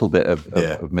little bit of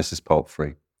Mrs.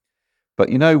 Palfrey. But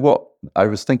you know what? I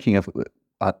was thinking of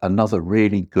another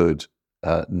really good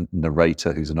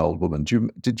narrator who's an old woman.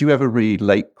 Did you ever read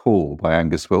Late Call by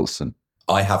Angus Wilson?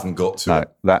 I haven't got to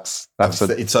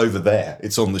it. It's over there.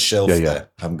 It's on the shelf there.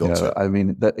 I haven't got to it. I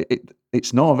mean,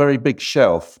 it's not a very big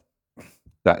shelf.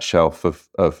 That shelf of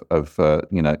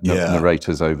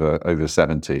narrators over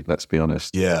 70. Let's be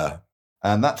honest. Yeah,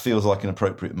 and that feels like an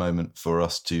appropriate moment for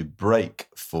us to break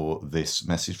for this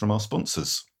message from our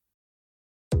sponsors.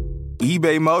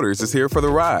 eBay Motors is here for the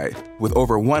ride. With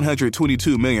over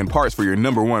 122 million parts for your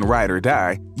number one ride or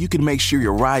die, you can make sure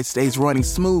your ride stays running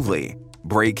smoothly.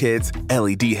 Brake kits,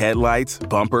 LED headlights,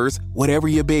 bumpers, whatever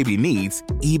your baby needs,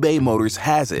 eBay Motors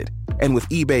has it. And with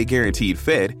eBay Guaranteed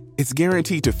Fit, it's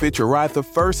guaranteed to fit your ride the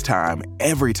first time,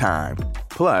 every time.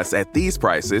 Plus, at these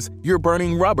prices, you're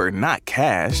burning rubber, not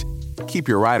cash. Keep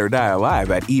your ride or die alive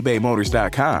at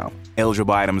ebaymotors.com.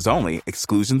 Eligible items only.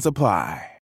 Exclusions apply.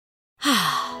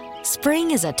 Spring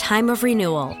is a time of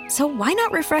renewal, so why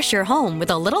not refresh your home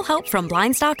with a little help from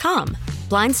Blinds.com?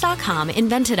 Blinds.com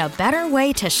invented a better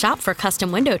way to shop for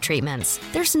custom window treatments.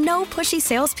 There's no pushy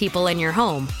salespeople in your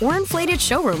home or inflated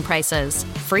showroom prices.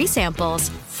 Free samples,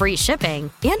 free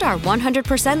shipping, and our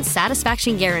 100%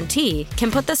 satisfaction guarantee can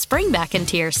put the spring back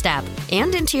into your step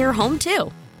and into your home,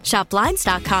 too. Shop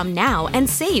Blinds.com now and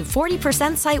save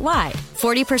 40% site-wide.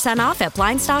 40% off at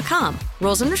Blinds.com.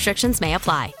 Rules and restrictions may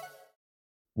apply.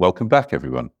 Welcome back,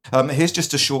 everyone. Here's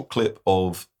just a short clip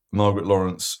of Margaret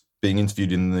Laurence being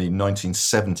interviewed in the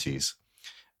 1970s.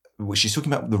 She's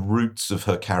talking about the roots of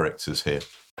her characters here.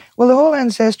 Well, the whole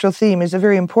ancestral theme is a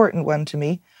very important one to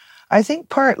me. I think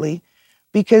partly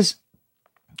because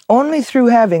only through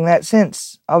having that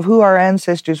sense of who our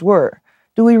ancestors were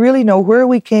do we really know where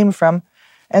we came from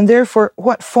and therefore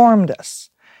what formed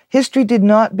us. History did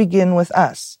not begin with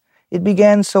us. It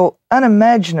began so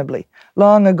unimaginably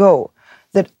long ago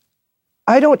that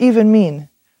I don't even mean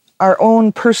our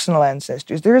own personal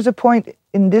ancestors. There is a point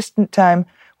in distant time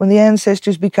when the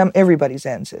ancestors become everybody's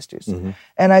ancestors. Mm-hmm.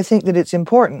 And I think that it's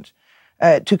important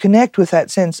to connect with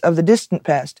that sense of the distant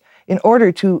past in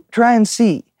order to try and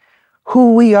see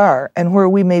who we are and where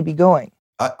we may be going.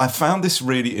 I found this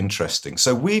really interesting.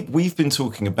 So we've been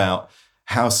talking about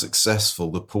how successful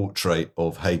the portrait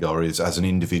of Hagar is as an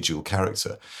individual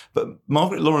character. But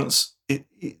Margaret Laurence,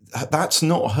 that's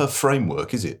not her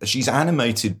framework, is it? She's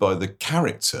animated by the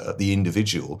character, the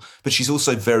individual, but she's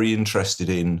also very interested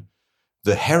in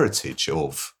the heritage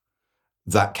of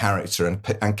that character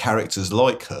and characters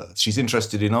like her. She's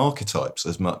interested in archetypes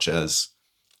as much as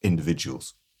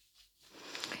individuals.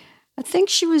 I think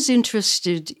she was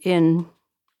interested in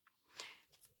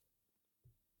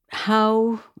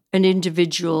how an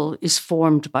individual is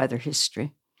formed by their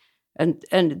history. And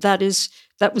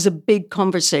that was a big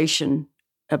conversation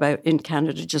about in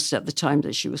Canada just at the time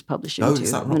that she was publishing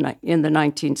in the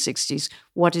 1960s.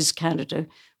 What is Canada?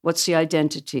 What's the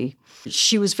identity?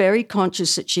 She was very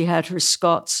conscious that she had her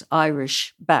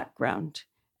Scots-Irish background,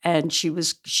 and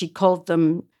she called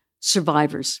them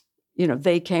survivors. You know,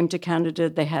 they came to Canada,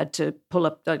 they had to pull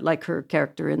up, like her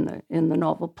character in the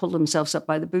novel, pull themselves up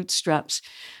by the bootstraps.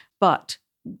 But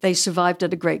they survived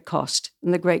at a great cost,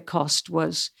 and the great cost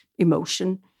was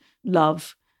emotion,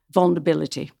 love,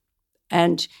 vulnerability.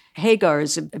 And Hagar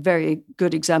is a very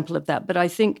good example of that. But I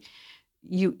think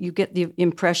you get the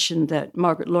impression that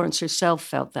Margaret Laurence herself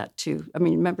felt that too. I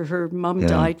mean, remember her mum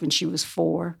died when she was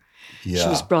 4. Yeah. She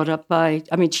was brought up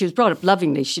she was brought up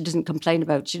lovingly. She didn't complain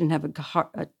about it. She didn't have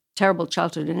a terrible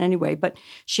childhood in any way, but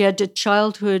she had a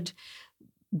childhood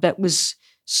that was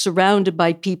surrounded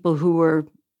by people who were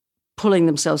pulling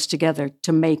themselves together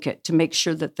to make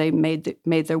sure that they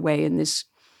made their way in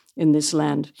this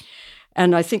land.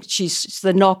 And I think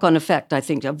the knock-on effect, I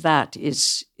think, of that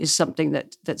is something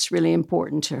that's really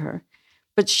important to her.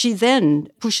 But she then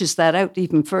pushes that out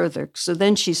even further. So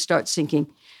then she starts thinking,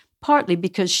 partly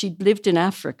because she'd lived in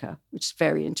Africa, which is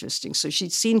very interesting. So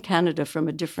she'd seen Canada from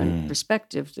a different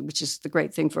perspective, which is the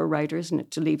great thing for a writer, isn't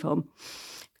it, to leave home?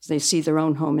 Because they see their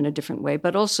own home in a different way.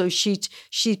 But also she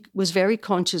was very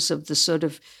conscious of the sort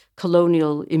of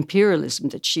colonial imperialism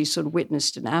that she sort of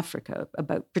witnessed in Africa,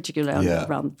 particularly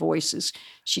around voices.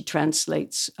 She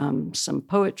translates some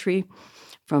poetry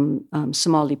from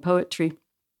Somali poetry.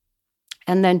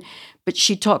 And then, but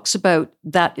she talks about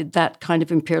that kind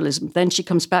of imperialism. Then she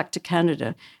comes back to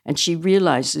Canada and she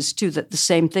realizes too that the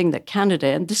same thing that Canada,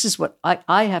 and this is what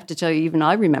I have to tell you, even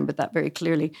I remember that very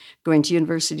clearly going to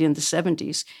university in the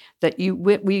 70s, that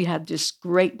we had this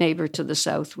great neighbor to the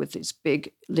south with this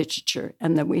big literature,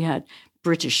 and then we had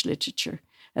British literature.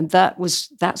 And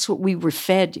that's what we were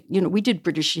fed. You know, we did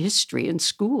British history in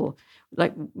school.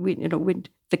 Like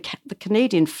the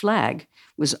Canadian flag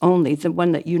was only the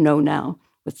one that you know now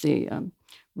with the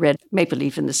red maple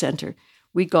leaf in the center.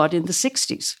 We got in the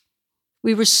 60s.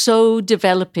 We were so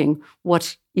developing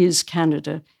what is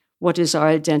Canada, what is our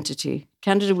identity.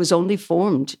 Canada was only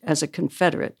formed as a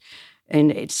confederate in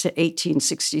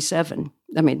 1867.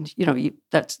 I mean,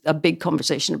 that's a big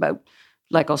conversation about,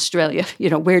 like Australia,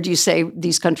 where do you say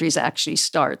these countries actually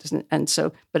start? And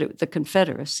so, but the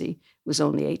Confederacy was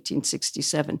only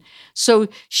 1867. So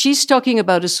she's talking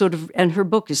about a sort of, and her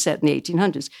book is set in the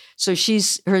 1800s. So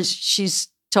she's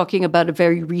talking about a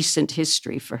very recent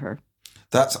history for her.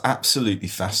 That's absolutely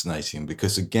fascinating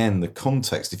because, again, the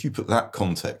context, if you put that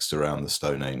context around the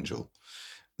Stone Angel,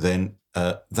 then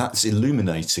that's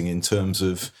illuminating in terms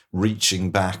of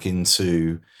reaching back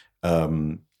into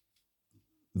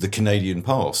the Canadian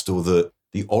past, or the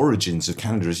origins of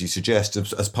Canada, as you suggest,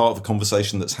 as part of a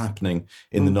conversation that's happening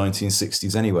in the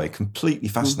 1960s anyway. Completely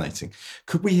fascinating.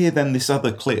 Could we hear then this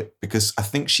other clip? Because I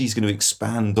think she's going to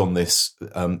expand on this,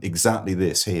 exactly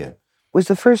this here. was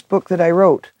the first book that I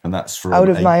wrote. And that's from out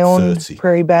of my own 8:30.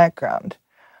 prairie background.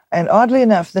 And oddly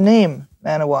enough, the name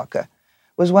Manawaca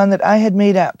was one that I had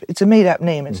made up. It's a made-up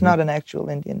name. It's not an actual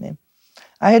Indian name.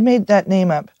 I had made that name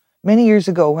up many years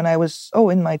ago when I was,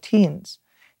 in my teens,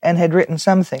 and had written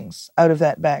some things out of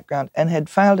that background and had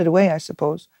filed it away, I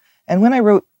suppose. And when I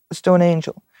wrote The Stone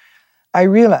Angel, I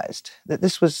realized that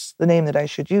this was the name that I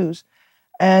should use,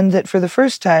 and that for the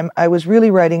first time, I was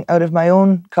really writing out of my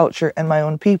own culture and my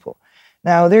own people.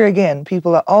 Now, there again,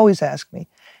 people always ask me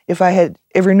if I had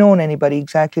ever known anybody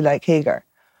exactly like Hagar.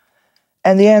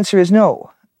 And the answer is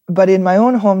no. But in my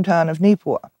own hometown of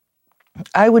Nipua,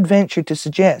 I would venture to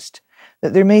suggest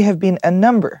that there may have been a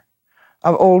number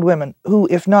of old women who,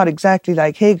 if not exactly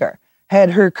like Hagar,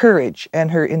 had her courage and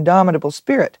her indomitable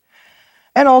spirit,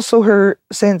 and also her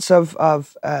sense of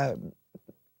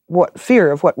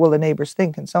fear of what will the neighbors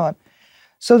think and so on.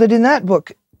 So that in that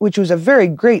book, which was a very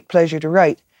great pleasure to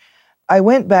write, I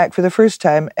went back for the first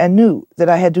time and knew that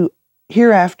I had to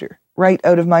hereafter write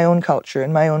out of my own culture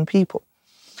and my own people.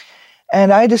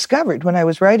 And I discovered when I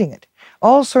was writing it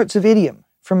all sorts of idiom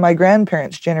from my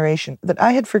grandparents' generation that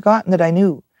I had forgotten that I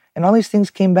knew, and all these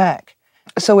things came back.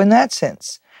 So in that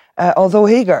sense, although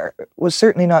Hagar was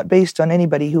certainly not based on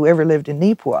anybody who ever lived in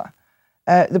Nipua,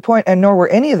 the point, and nor were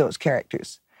any of those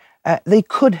characters, they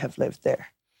could have lived there.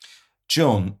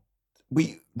 John,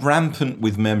 rampant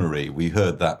with memory. We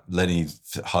heard that, Lenny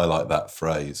highlight that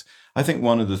phrase. I think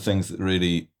one of the things that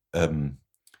really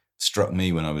struck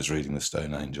me when I was reading The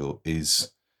Stone Angel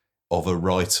is of a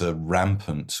writer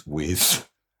rampant with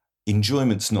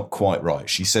enjoyment's not quite right.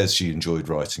 She says she enjoyed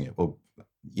writing it. Well,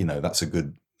 that's a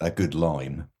good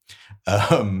line.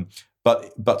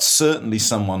 But certainly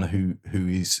someone who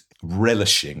is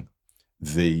relishing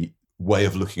the way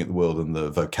of looking at the world and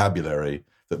the vocabulary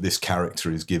that this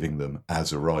character is giving them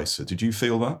as a writer. Did you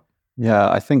feel that? Yeah,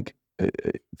 I think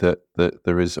that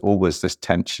there is always this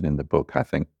tension in the book, I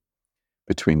think,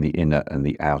 between the inner and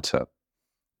the outer.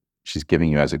 She's giving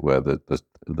you, as it were,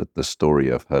 the story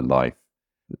of her life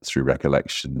through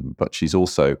recollection, but she's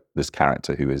also this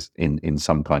character who is in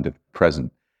some kind of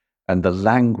present. And the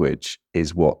language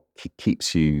is what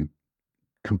keeps you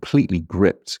completely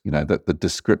gripped. The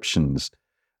descriptions,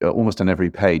 almost on every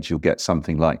page, you'll get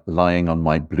something like, lying on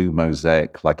my blue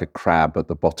mosaic like a crab at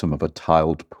the bottom of a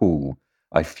tiled pool,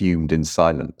 I fumed in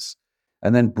silence.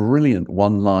 And then brilliant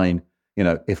one line,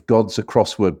 if God's a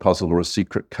crossword puzzle or a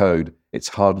secret code, it's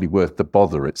hardly worth the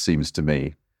bother, it seems to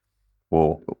me.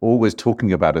 Or always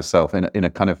talking about herself in a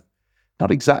kind of,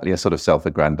 not exactly a sort of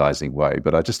self-aggrandizing way,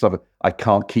 but I just love it. I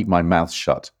can't keep my mouth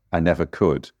shut. I never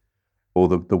could. Or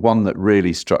the one that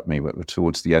really struck me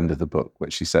towards the end of the book,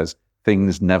 which she says,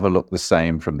 things never look the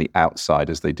same from the outside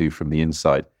as they do from the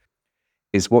inside,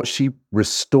 is what she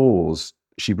restores.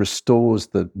 She restores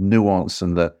the nuance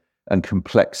and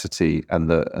complexity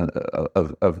and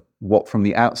of what from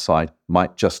the outside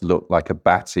might just look like a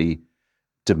batty,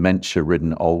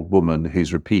 dementia-ridden old woman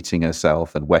who's repeating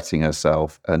herself and wetting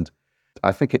herself. And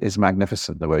I think it is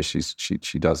magnificent the way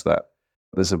she does that.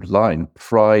 There's a line,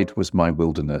 pride was my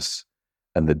wilderness,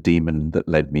 and the demon that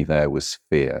led me there was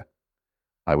fear.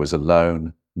 I was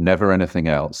alone, never anything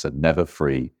else, and never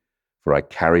free, for I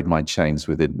carried my chains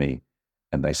within me,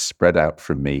 and they spread out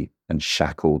from me and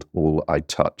shackled all I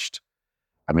touched.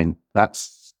 I mean,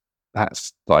 that's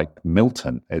like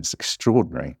Milton. It's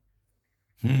extraordinary.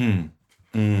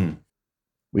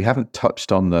 We haven't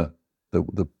touched on the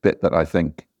bit that I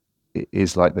think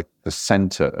is like the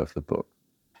center of the book,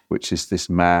 which is this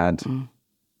mad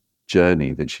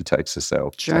journey that she takes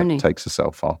herself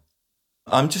on.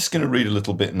 I'm just going to read a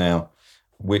little bit now,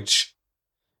 which,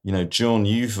 John,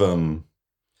 you've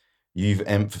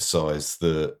emphasised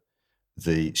the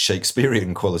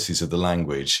Shakespearean qualities of the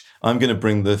language. I'm going to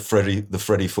bring the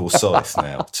Freddie Forsyth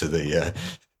now to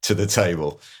the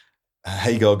table.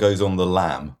 Hagar goes on the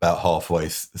lamb about halfway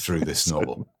through this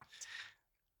novel.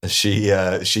 She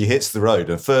hits the road,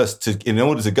 and first, in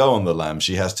order to go on the lamb,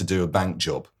 she has to do a bank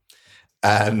job,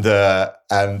 and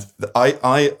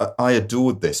I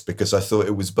adored this because I thought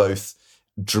it was both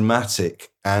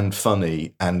dramatic and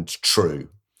funny and true.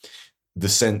 The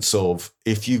sense of,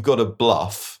 if you've got a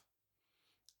bluff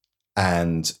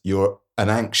and you're an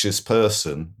anxious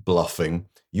person bluffing,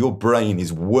 your brain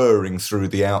is whirring through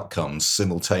the outcomes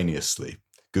simultaneously,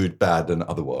 good, bad, and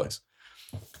otherwise.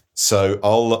 So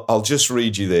I'll just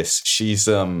read you this. She's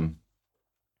in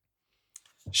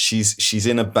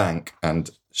a bank and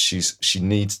she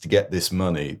needs to get this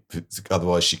money,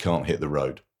 otherwise she can't hit the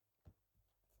road.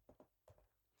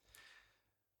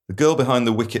 The girl behind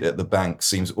the wicket at the bank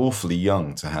seems awfully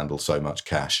young to handle so much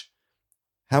cash.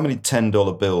 How many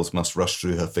 $10 bills must rush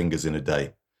through her fingers in a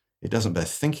day? It doesn't bear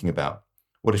thinking about.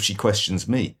 What if she questions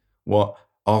me? What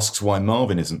asks why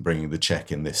Marvin isn't bringing the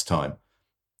cheque in this time?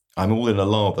 I'm all in a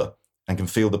lather and can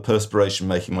feel the perspiration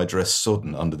making my dress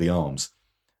sodden under the arms.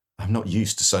 I'm not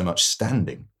used to so much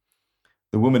standing.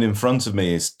 The woman in front of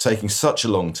me is taking such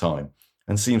a long time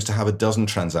and seems to have a dozen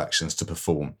transactions to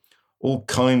perform. All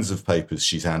kinds of papers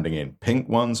she's handing in, pink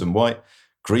ones and white,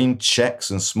 green cheques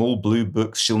and small blue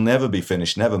books. She'll never be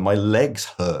finished, never. My legs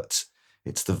hurt.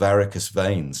 It's the varicose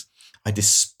veins. I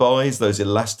despise those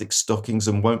elastic stockings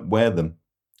and won't wear them.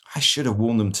 I should have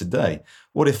worn them today.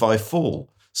 What if I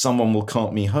fall? Someone will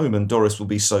cart me home and Doris will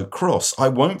be so cross. I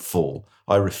won't fall.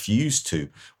 I refuse to.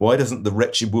 Why doesn't the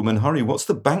wretched woman hurry? What's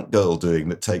the bank girl doing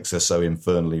that takes her so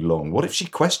infernally long? What if she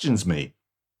questions me?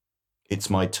 It's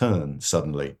my turn,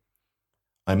 suddenly.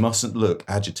 I mustn't look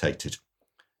agitated.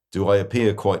 Do I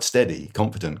appear quite steady,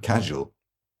 confident, casual?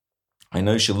 I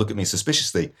know she'll look at me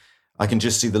suspiciously. I can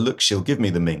just see the look she'll give me,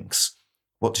 the minx.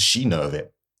 What does she know of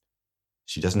it?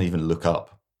 She doesn't even look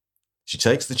up. She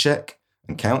takes the cheque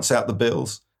and counts out the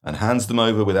bills and hands them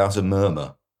over without a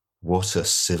murmur. What a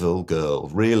civil girl.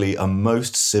 Really a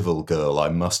most civil girl, I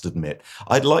must admit.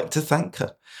 I'd like to thank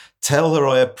her. Tell her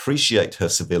I appreciate her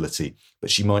civility, but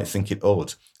she might think it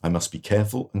odd. I must be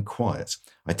careful and quiet.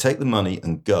 I take the money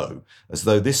and go, as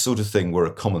though this sort of thing were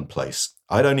a commonplace.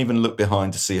 I don't even look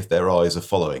behind to see if their eyes are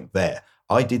following. There,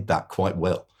 I did that quite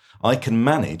well. I can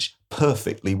manage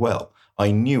perfectly well. I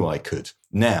knew I could.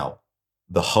 Now,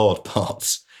 the hard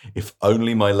parts. If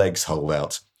only my legs hold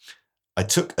out. I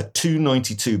took a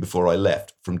 $2.92 before I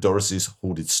left from Doris's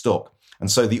hoarded stock, and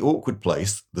so the awkward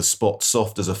place, the spot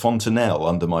soft as a fontanelle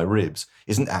under my ribs,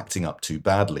 isn't acting up too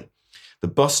badly. The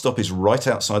bus stop is right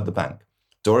outside the bank.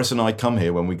 Doris and I come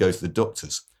here when we go to the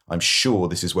doctor's. I'm sure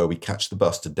this is where we catch the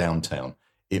bus to downtown.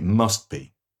 It must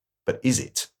be. But is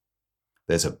it?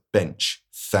 There's a bench.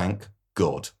 Thank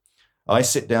God. I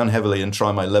sit down heavily and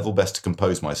try my level best to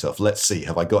compose myself. Let's see,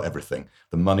 have I got everything?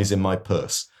 The money's in my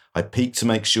purse. I peek to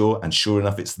make sure, and sure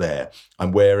enough it's there.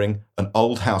 I'm wearing an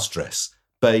old house dress,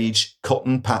 beige,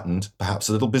 cotton patterned, perhaps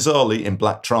a little bizarrely in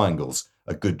black triangles.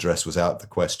 A good dress was out of the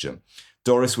question.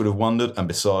 Doris would have wondered, and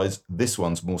besides, this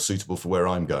one's more suitable for where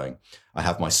I'm going. I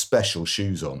have my special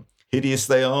shoes on. Hideous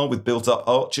they are, with built-up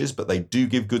arches, but they do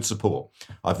give good support.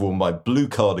 I've worn my blue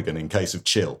cardigan in case of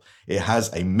chill. It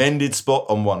has a mended spot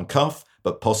on one cuff,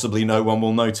 but possibly no one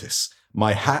will notice.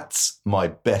 My hat's my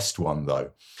best one,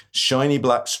 though. Shiny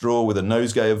black straw with a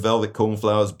nosegay of velvet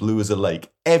cornflowers, blue as a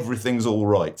lake. Everything's all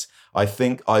right. I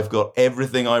think I've got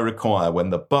everything I require. When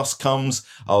the bus comes,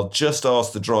 I'll just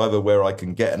ask the driver where I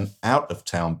can get an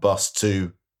out-of-town bus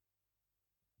to...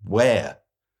 Where?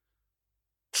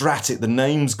 Drat it, the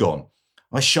name's gone.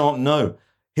 I shan't know.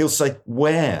 He'll say,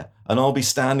 where? And I'll be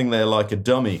standing there like a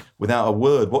dummy, without a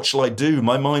word. What shall I do?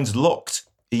 My mind's locked.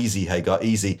 Easy, Hagar,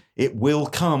 easy. It will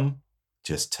come.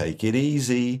 Just take it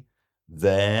easy.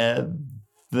 There.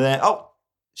 Oh,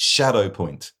 shadow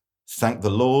point. Thank the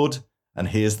Lord, and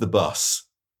here's the bus.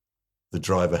 The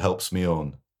driver helps me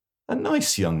on. A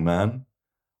nice young man.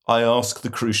 I ask the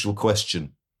crucial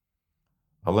question.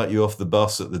 I'll let you off the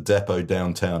bus at the depot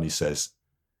downtown, he says.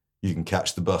 You can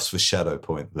catch the bus for Shadow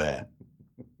Point there.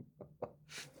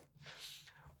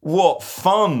 What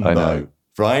fun, I though, know.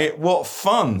 right? What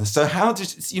fun. So how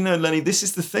did, Lenny, this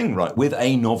is the thing, right? With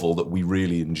a novel that we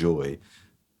really enjoy,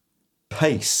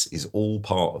 pace is all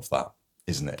part of that,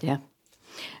 isn't it? Yeah.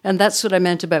 And that's what I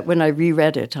meant about when I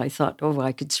reread it. I thought,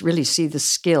 I could really see the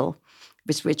skill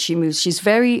with which she moves. She's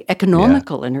very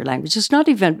economical in her language. It's not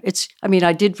even,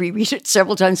 I did reread it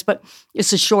several times, but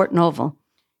it's a short novel.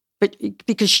 But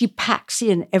because she packs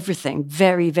in everything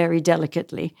very, very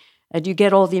delicately, and you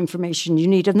get all the information you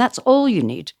need, and that's all you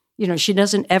need. She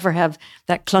doesn't ever have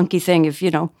that clunky thing of,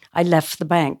 I left the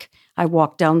bank, I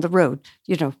walked down the road,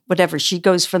 whatever. She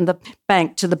goes from the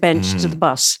bank to the bench to the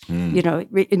bus,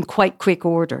 in quite quick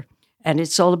order. And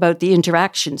it's all about the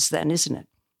interactions then, isn't it?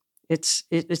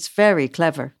 It's very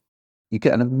clever. You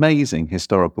get an amazing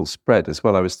historical spread as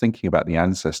well. I was thinking about the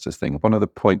ancestors thing. One of the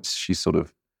points she sort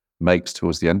of makes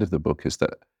towards the end of the book is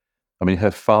that, her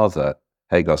father,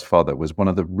 Hagar's father, was one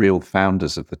of the real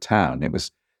founders of the town. It was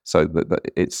so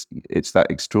that it's that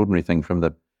extraordinary thing from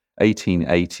the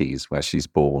 1880s where she's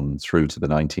born through to the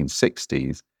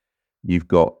 1960s. You've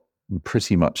got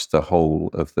pretty much the whole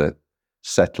of the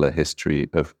settler history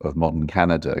of modern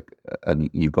Canada, and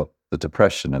you've got the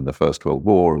Depression and the First World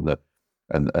War,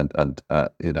 and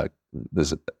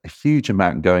there's a huge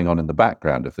amount going on in the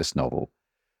background of this novel,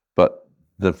 but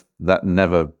that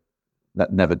never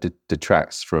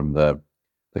detracts from the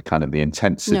kind of the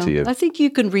intensity of. I think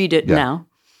you can read it now.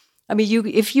 I mean,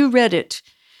 if you read it,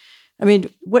 I mean,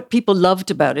 what people loved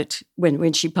about it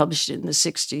when she published it in the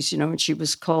 60s, and she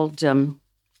was called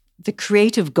the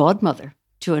creative godmother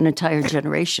to an entire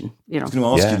generation. I was going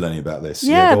to ask you, Lenny, about this.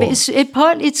 Yeah, but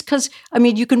it's because, I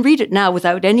mean, you can read it now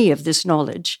without any of this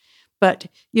knowledge. But,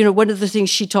 one of the things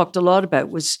she talked a lot about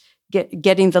was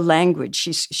getting the language.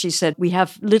 She said, we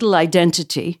have little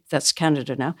identity, that's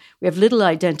Canada now, we have little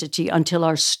identity until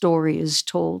our story is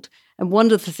told. And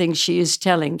one of the things she is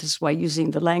telling, this is why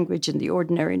using the language and the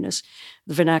ordinariness,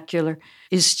 the vernacular,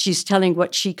 is she's telling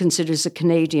what she considers a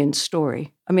Canadian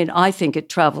story. I mean, I think it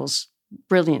travels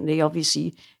brilliantly,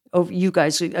 obviously, you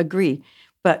guys agree,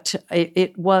 but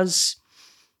it was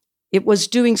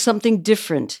doing something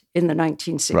different in the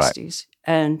 1960s. Right.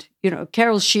 And,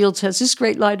 Carol Shields has this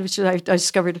great line, which I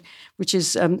discovered, which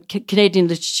is Canadian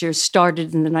literature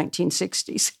started in the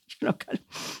 1960s.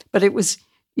 But it was,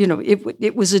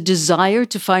 it was a desire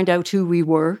to find out who we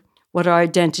were, what our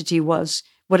identity was,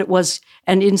 what it was.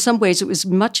 And in some ways,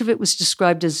 much of it was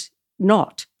described as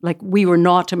not, like we were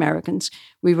not Americans,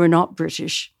 we were not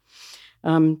British.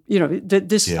 We're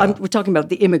talking about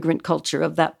the immigrant culture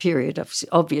of that period,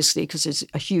 obviously, because there's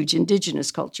a huge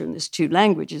indigenous culture and there's two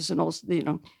languages, and also,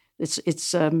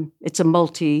 it's a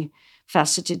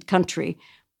multifaceted country,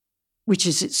 which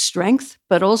is its strength,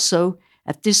 but also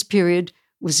at this period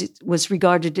was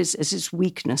regarded as its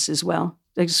weakness as well.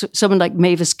 Like someone like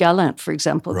Mavis Gallant, for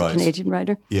example, the Canadian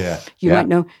writer. Yeah. You might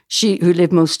know, who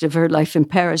lived most of her life in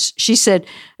Paris. She said,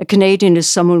 a Canadian is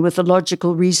someone with a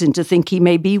logical reason to think he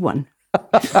may be one.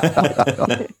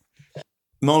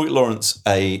 Margaret Laurence,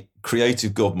 a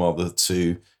creative godmother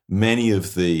to many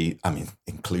of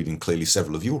including clearly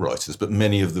several of your writers, but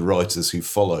many of the writers who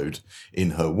followed in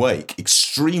her wake,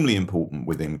 extremely important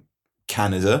within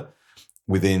Canada,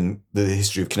 within the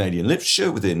history of Canadian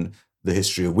literature, within the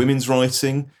history of women's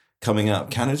writing coming out of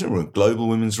Canada, or global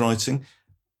women's writing.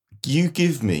 You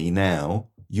give me now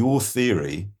your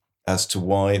theory as to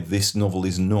why this novel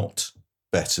is not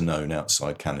better known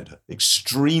outside Canada.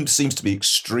 Seems to be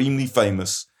extremely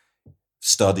famous,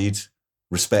 studied,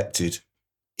 respected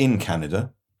in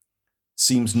Canada.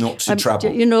 Seems not to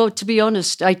travel. To be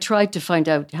honest, I tried to find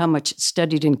out how much it's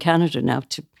studied in Canada now.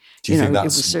 Do you think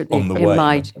that's it was certainly on the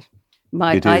way?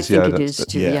 I think it is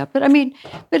too. Yeah. But I mean,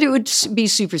 it would be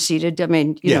superseded. I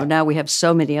mean, now we have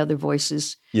so many other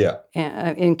voices. Yeah.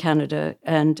 In Canada,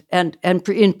 and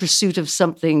in pursuit of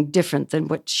something different than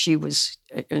what she was,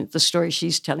 the story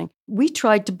she's telling. We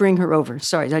tried to bring her over.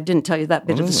 Sorry, I didn't tell you that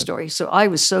bit of the story. So I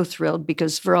was so thrilled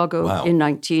because Virago about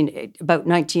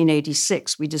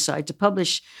 1986, we decided to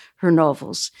publish her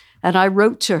novels, and I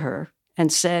wrote to her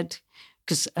and said,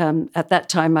 because at that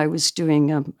time I was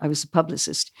a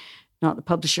publicist, not the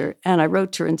publisher. And I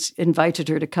wrote to her and invited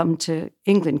her to come to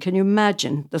England. Can you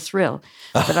imagine the thrill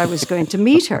that I was going to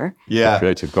meet her? Yeah.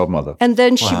 Creative godmother. And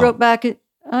then she wrote back,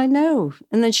 I know.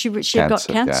 And then she had got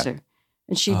cancer. Yeah.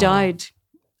 And she died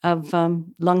of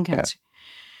lung cancer.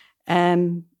 Yeah.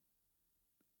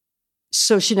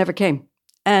 So she never came.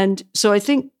 And so I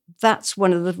think that's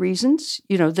one of the reasons,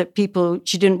 that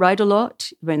she didn't write a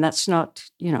lot. I mean, that's not,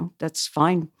 that's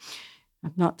fine.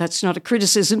 That's not a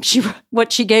criticism.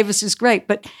 What she gave us is great,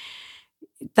 but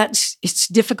it's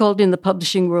difficult in the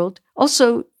publishing world.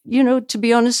 Also, to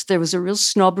be honest, there was a real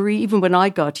snobbery. Even when I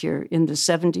got here in the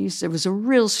 70s, there was a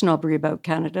real snobbery about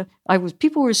Canada.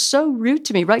 People were so rude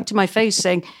to me, right to my face,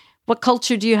 saying, "What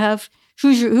culture do you have?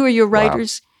 Who are your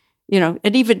writers?" Wow.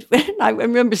 And even I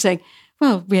remember saying,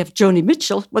 "Well, we have Joni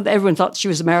Mitchell." Well, everyone thought she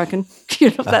was American.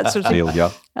 That sort of thing.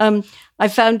 I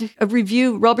found a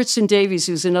review, Robertson Davies,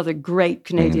 who's another great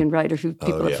Canadian writer who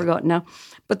people have forgotten now.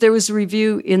 But there was a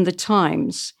review in the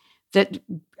Times that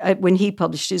when he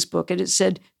published his book, and it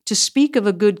said, "To speak of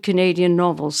a good Canadian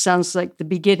novel sounds like the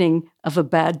beginning of a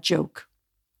bad joke."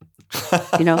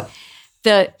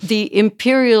 The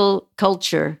imperial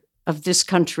culture of this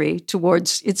country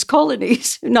towards its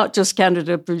colonies, not just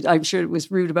Canada. I'm sure it was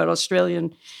rude about Australia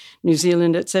and New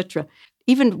Zealand, etc.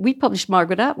 Even we published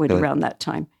Margaret Atwood around that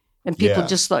time, and people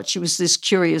just thought she was this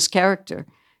curious character,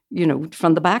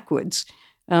 from the backwoods.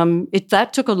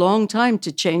 That took a long time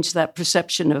to change that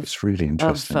perception of, it's really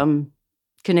interesting. Of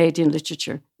Canadian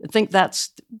literature. I think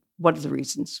that's one of the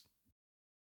reasons.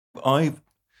 I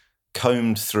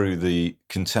combed through the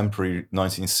contemporary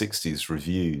 1960s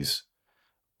reviews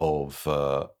of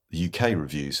UK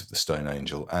reviews of The Stone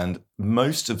Angel, and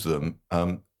most of them,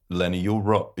 Lenny,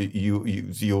 your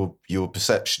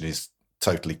perception is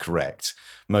totally correct.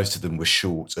 Most of them were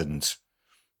short and,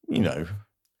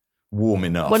 warm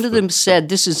enough. One of them said,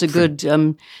 "This is a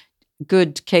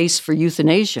good case for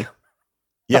euthanasia."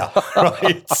 Yeah,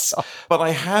 right. But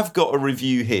I have got a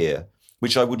review here,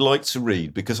 which I would like to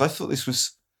read because I thought this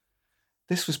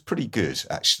was pretty good,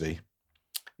 actually.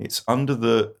 It's under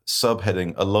the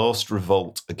subheading, A Last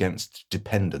Revolt Against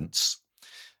Dependence,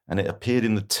 and it appeared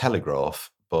in the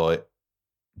Telegraph by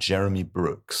Jeremy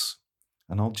Brooks.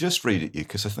 And I'll just read it you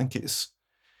because I think it's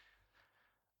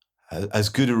as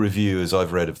good a review as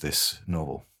I've read of this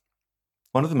novel.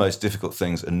 One of the most difficult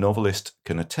things a novelist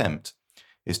can attempt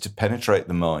is to penetrate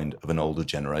the mind of an older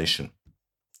generation.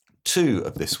 2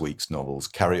 of this week's novels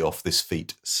carry off this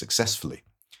feat successfully.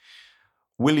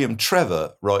 William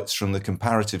Trevor writes from the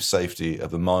comparative safety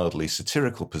of a mildly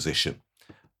satirical position,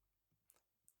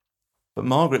 but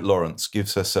Margaret Laurence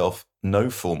gives herself no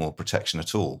formal protection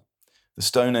at all. The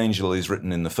Stone Angel is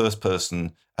written in the first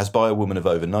person as by a woman of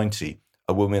over 90,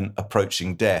 a woman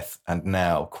approaching death and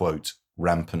now, quote,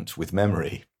 rampant with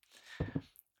memory.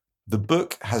 The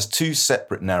book has 2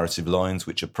 separate narrative lines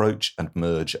which approach and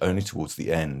merge only towards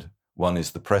the end. One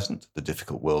is the present, the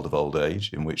difficult world of old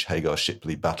age, in which Hagar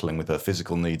Shipley, battling with her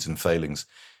physical needs and failings,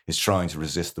 is trying to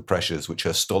resist the pressures which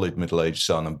her stolid middle-aged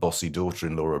son and bossy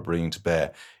daughter-in-law are bringing to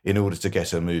bear in order to get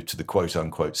her moved to the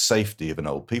quote-unquote safety of an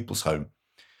old people's home.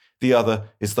 The other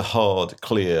is the hard,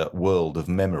 clear world of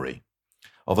memory,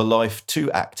 of a life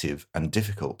too active and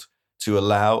difficult to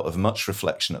allow of much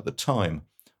reflection at the time,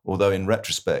 although in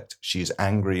retrospect she is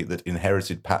angry that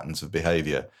inherited patterns of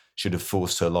behaviour should have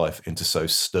forced her life into so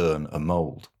stern a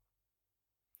mould.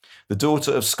 The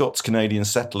daughter of Scots-Canadian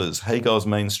settlers, Hagar's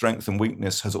main strength and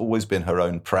weakness has always been her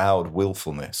own proud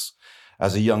willfulness.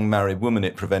 As a young married woman,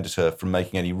 it prevented her from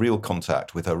making any real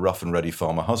contact with her rough and ready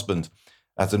farmer husband.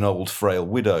 As an old, frail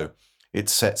widow, it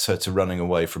sets her to running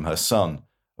away from her son,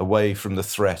 away from the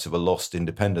threat of a lost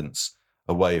independence,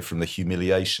 away from the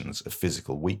humiliations of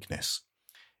physical weakness.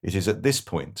 It is at this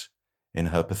point, in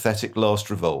her pathetic last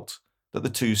revolt, that the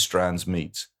 2 strands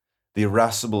meet. The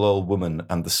irascible old woman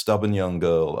and the stubborn young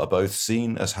girl are both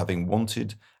seen as having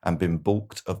wanted and been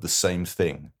balked of the same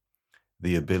thing,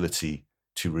 the ability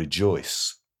to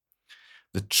rejoice.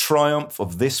 The triumph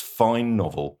of this fine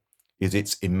novel is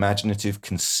its imaginative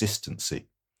consistency.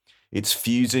 It's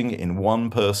fusing in one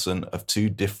person of 2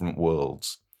 different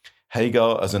worlds.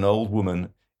 Hagar as an old woman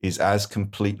is as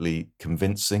completely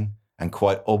convincing and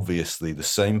quite obviously the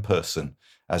same person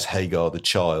as Hagar the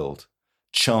child,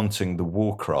 chanting the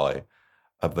war cry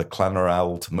of the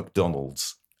Clanrald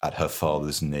MacDonalds at her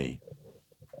father's knee.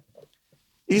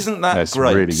 Isn't that That's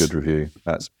great? That's a really good review.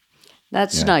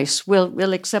 That's nice.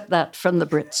 We'll accept that from the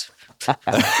Brits.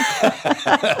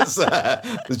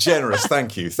 That's generous.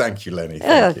 Thank you, Lenny.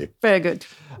 Thank you. Very good.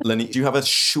 Lenny, do you have a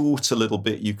shorter little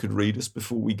bit you could read us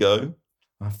before we go?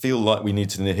 I feel like we need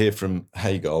to hear from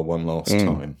Hagar one last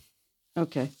time.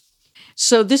 Okay.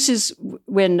 So this is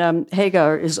when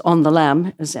Hagar is on the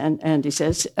lam, as Andy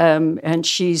says, and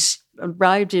she's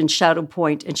arrived in Shadow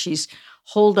Point, and she's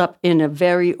holed up in a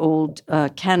very old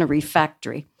cannery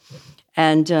factory.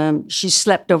 And she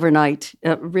slept overnight,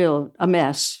 a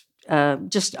mess,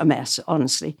 just a mess,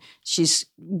 honestly. She's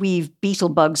weaved beetle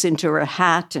bugs into her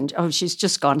hat, and she's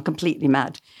just gone completely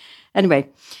mad. Anyway,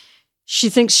 she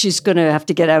thinks she's going to have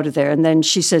to get out of there. And then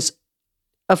she says,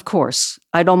 of course,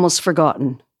 I'd almost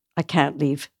forgotten. I can't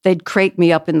leave. They'd crate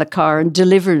me up in the car and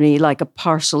deliver me like a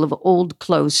parcel of old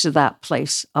clothes to that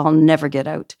place. I'll never get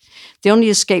out. The only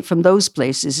escape from those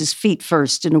places is feet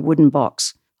first in a wooden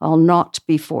box. I'll not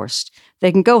be forced.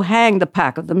 They can go hang the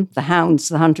pack of them, the hounds,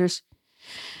 the hunters.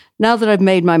 Now that I've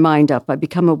made my mind up, I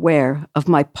become aware of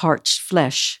my parched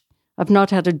flesh. I've not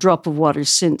had a drop of water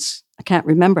since. I can't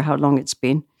remember how long it's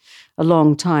been. A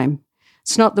long time.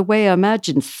 It's not the way I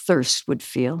imagined thirst would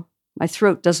feel. My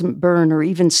throat doesn't burn or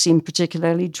even seem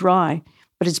particularly dry,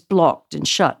 but it's blocked and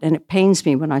shut, and it pains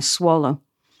me when I swallow.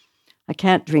 I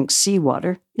can't drink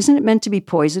seawater. Isn't it meant to be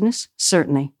poisonous?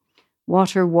 Certainly.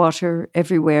 Water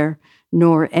everywhere,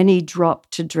 nor any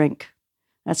drop to drink.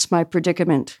 That's my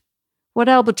predicament. What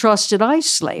albatross did I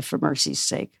slay, for mercy's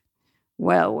sake?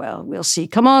 Well, we'll see.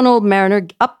 Come on, old mariner,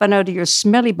 up and out of your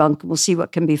smelly bunk, and we'll see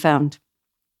what can be found.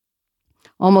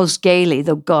 Almost gaily,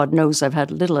 though God knows I've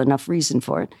had little enough reason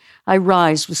for it, I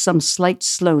rise with some slight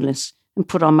slowness and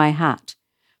put on my hat,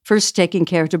 first taking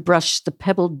care to brush the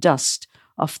pebbled dust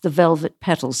off the velvet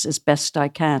petals as best I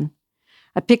can.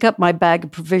 I pick up my bag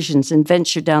of provisions and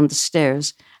venture down the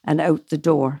stairs and out the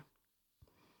door.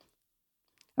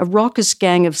 A raucous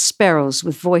gang of sparrows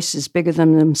with voices bigger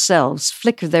than themselves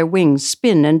flicker their wings,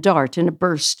 spin and dart in a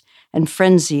burst and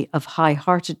frenzy of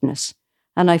high-heartedness,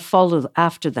 and I follow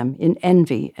after them in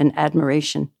envy and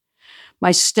admiration.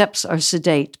 My steps are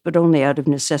sedate, but only out of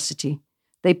necessity.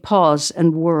 They pause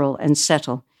and whirl and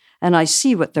settle, and I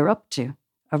see what they're up to.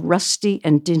 a rusty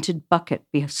and dinted bucket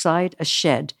beside a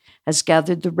shed has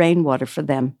gathered the rainwater for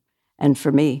them and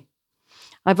for me.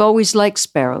 I've always liked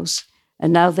sparrows,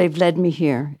 and now they've led me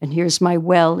here, and here's my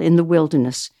well in the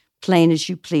wilderness, plain as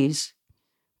you please.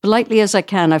 Politely as I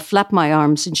can, I flap my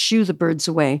arms and shoo the birds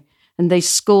away, and they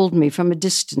scold me from a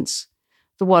distance.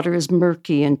 The water is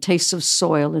murky and tastes of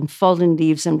soil and fallen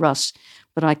leaves and rust,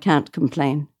 but I can't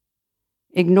complain.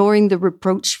 Ignoring the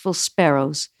reproachful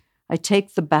sparrows, I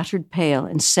take the battered pail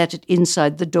and set it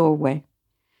inside the doorway.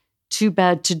 Too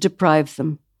bad to deprive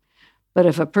them. But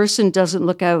if a person doesn't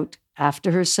look out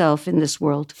after herself in this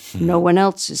world, no one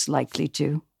else is likely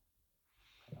to.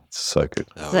 So good.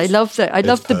 I love that. I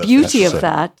love the beauty of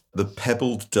that. The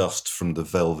pebbled dust from the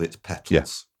velvet petals.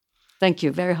 Yes. Thank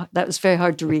you. That was very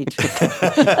hard to read.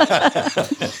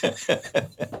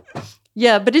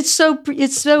 Yeah, but it's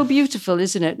so beautiful,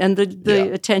 isn't it? And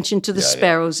the attention to the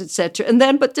sparrows, etc. And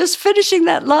then, but just finishing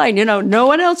that line, no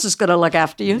one else is going to look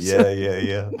after you.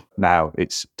 Yeah. Now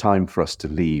it's time for us to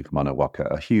leave Manawaka.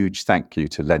 A huge thank you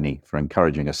to Lenny for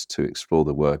encouraging us to explore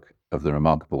the work of the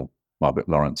remarkable Margaret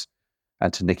Laurence,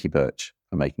 and to Nikki Birch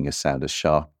for making us sound as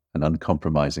sharp and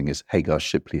uncompromising as Hagar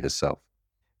Shipley herself.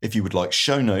 If you would like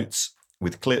show notes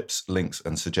with clips, links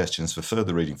and suggestions for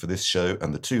further reading for this show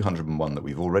and the 201 that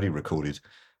we've already recorded,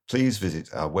 please visit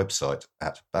our website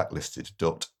at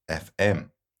backlisted.fm.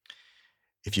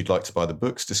 If you'd like to buy the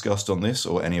books discussed on this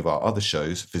or any of our other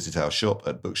shows, visit our shop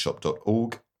at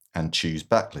bookshop.org and choose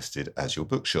Backlisted as your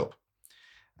bookshop.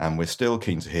 And we're still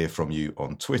keen to hear from you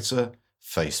on Twitter,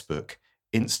 Facebook,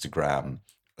 Instagram,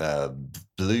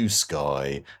 Blue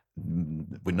Sky.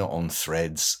 We're not on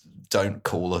Threads. Don't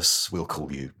call us. We'll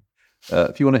call you.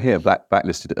 If you want to hear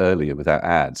Backlisted earlier without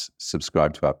ads,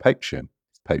 subscribe to our Patreon.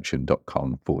 It's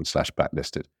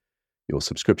patreon.com/backlisted. Your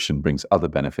subscription brings other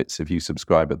benefits. If you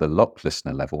subscribe at the locked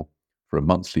listener level for a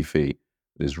monthly fee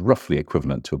that is roughly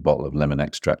equivalent to a bottle of lemon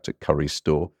extract at Curry's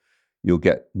store, you'll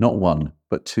get not one,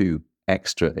 but 2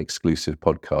 extra exclusive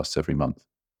podcasts every month.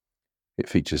 It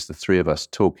features the 3 of us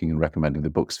talking and recommending the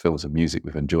books, films, and music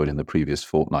we've enjoyed in the previous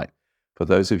fortnight. For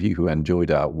those of you who enjoyed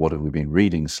our What Have We Been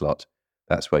Reading slot,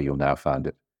 that's where you'll now find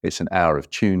it. It's an hour of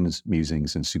tunes,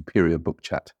 musings, and superior book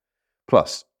chat.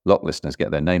 Plus, locked listeners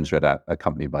get their names read out,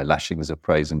 accompanied by lashings of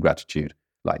praise and gratitude,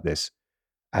 like this.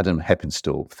 Adam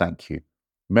Heppenstall, thank you.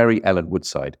 Mary Ellen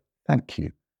Woodside, thank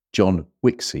you. John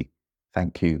Wixie,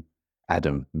 thank you.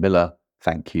 Adam Miller,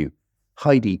 thank you.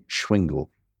 Heidi Schwingle,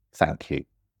 thank you.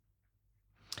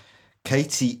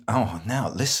 Katie,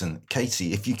 now listen,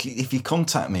 Katie, if you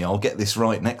contact me, I'll get this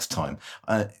right next time.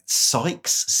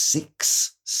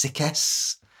 Sykes,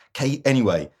 Kate.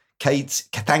 Anyway, Kate,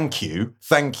 thank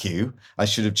you. I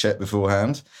should have checked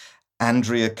beforehand.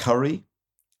 Andrea Curry,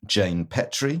 Jane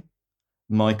Petrie,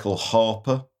 Michael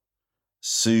Harper,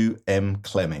 Sue M.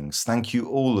 Clemmings. Thank you,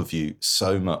 all of you,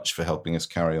 so much for helping us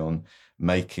carry on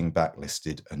making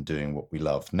Backlisted and doing what we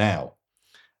love. Now,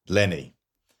 Lenny,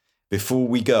 before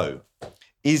we go,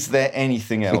 is there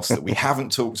anything else that we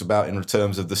haven't talked about in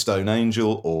terms of the Stone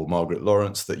Angel or Margaret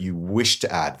Laurence that you wish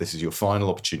to add? This is your final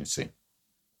opportunity.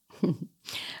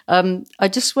 I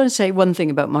just want to say one thing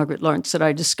about Margaret Laurence that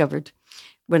I discovered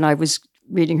when I was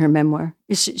reading her memoir.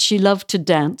 Is she loved to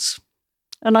dance.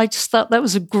 And I just thought that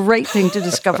was a great thing to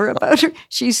discover about her.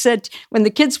 She said when the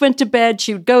kids went to bed,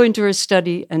 she would go into her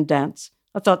study and dance.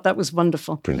 I thought that was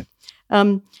wonderful. Brilliant.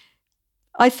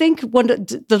 I think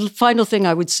the final thing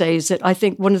I would say is that I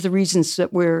think one of the reasons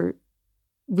that we're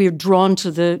drawn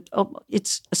to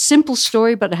it's a simple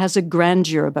story, but it has a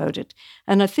grandeur about it.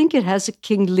 And I think it has a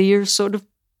King Lear sort of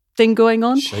thing going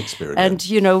on. Shakespeare again.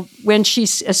 And, when she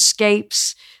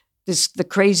escapes, the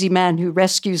crazy man who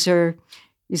rescues her,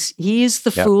 he is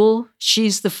the fool,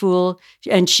 she's the fool.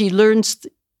 And she learns,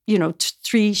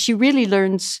 she really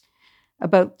learns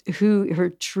about who her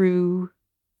true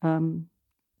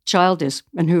child is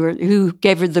and who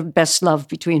gave her the best love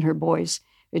between her boys.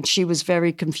 And she was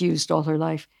very confused all her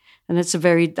life. And I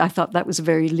thought that was a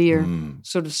very Lear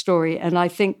sort of story. And I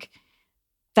think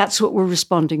that's what we're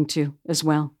responding to as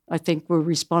well. I think we're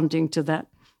responding to that.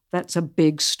 That's a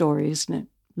big story, isn't it?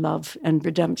 Love and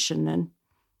redemption and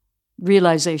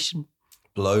realization.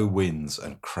 Blow winds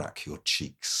and crack your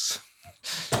cheeks.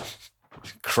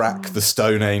 Crack the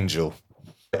Stone Angel.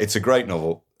 It's a great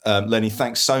novel. Lenny,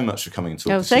 thanks so much for coming and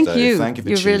talking to us today. Thank you. Thank you for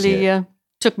choosing really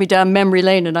took me down memory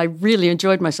lane, and I really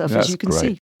enjoyed myself, as you can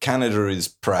see. Canada is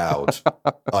proud,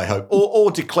 I hope,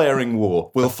 or declaring war.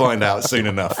 We'll find out soon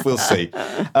enough. We'll see.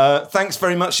 Thanks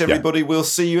very much, everybody. We'll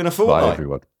see you in a fortnight. Bye,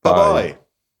 everyone. Bye-bye.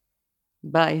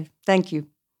 Bye. Thank you.